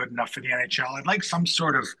quite good enough for the NHL, I'd like some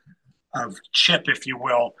sort of chip, if you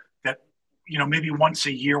will, that, maybe once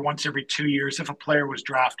a year, once every 2 years, if a player was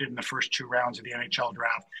drafted in the first 2 rounds of the NHL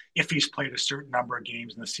draft, if he's played a certain number of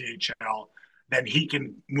games in the CHL, then he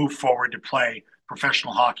can move forward to play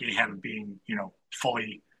professional hockey ahead of being,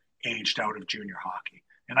 fully aged out of junior hockey.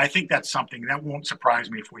 And I think that's something that won't surprise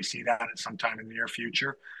me if we see that at some time in the near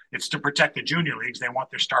future. It's to protect the junior leagues. They want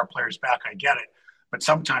their star players back. I get it. But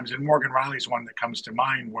sometimes, and Morgan Riley's one that comes to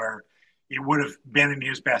mind, where it would have been in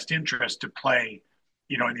his best interest to play,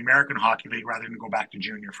 in the American Hockey League rather than go back to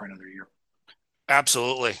junior for another year.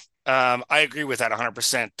 Absolutely. I agree with that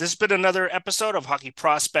 100%. This has been another episode of Hockey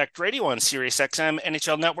Prospect Radio on Sirius XM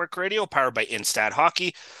NHL Network Radio, powered by Instat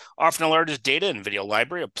Hockey, offering the largest data and video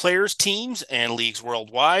library of players, teams, and leagues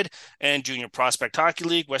worldwide, and Junior Prospect Hockey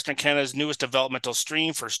League, Western Canada's newest developmental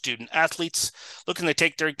stream for student athletes looking to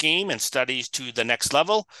take their game and studies to the next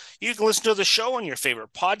level. You can listen to the show on your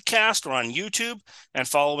favorite podcast or on YouTube, and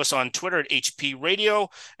follow us on Twitter at HP Radio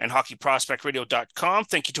and hockeyprospectradio.com.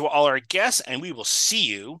 Thank you to all our guests, and we will see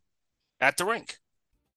you at the rink.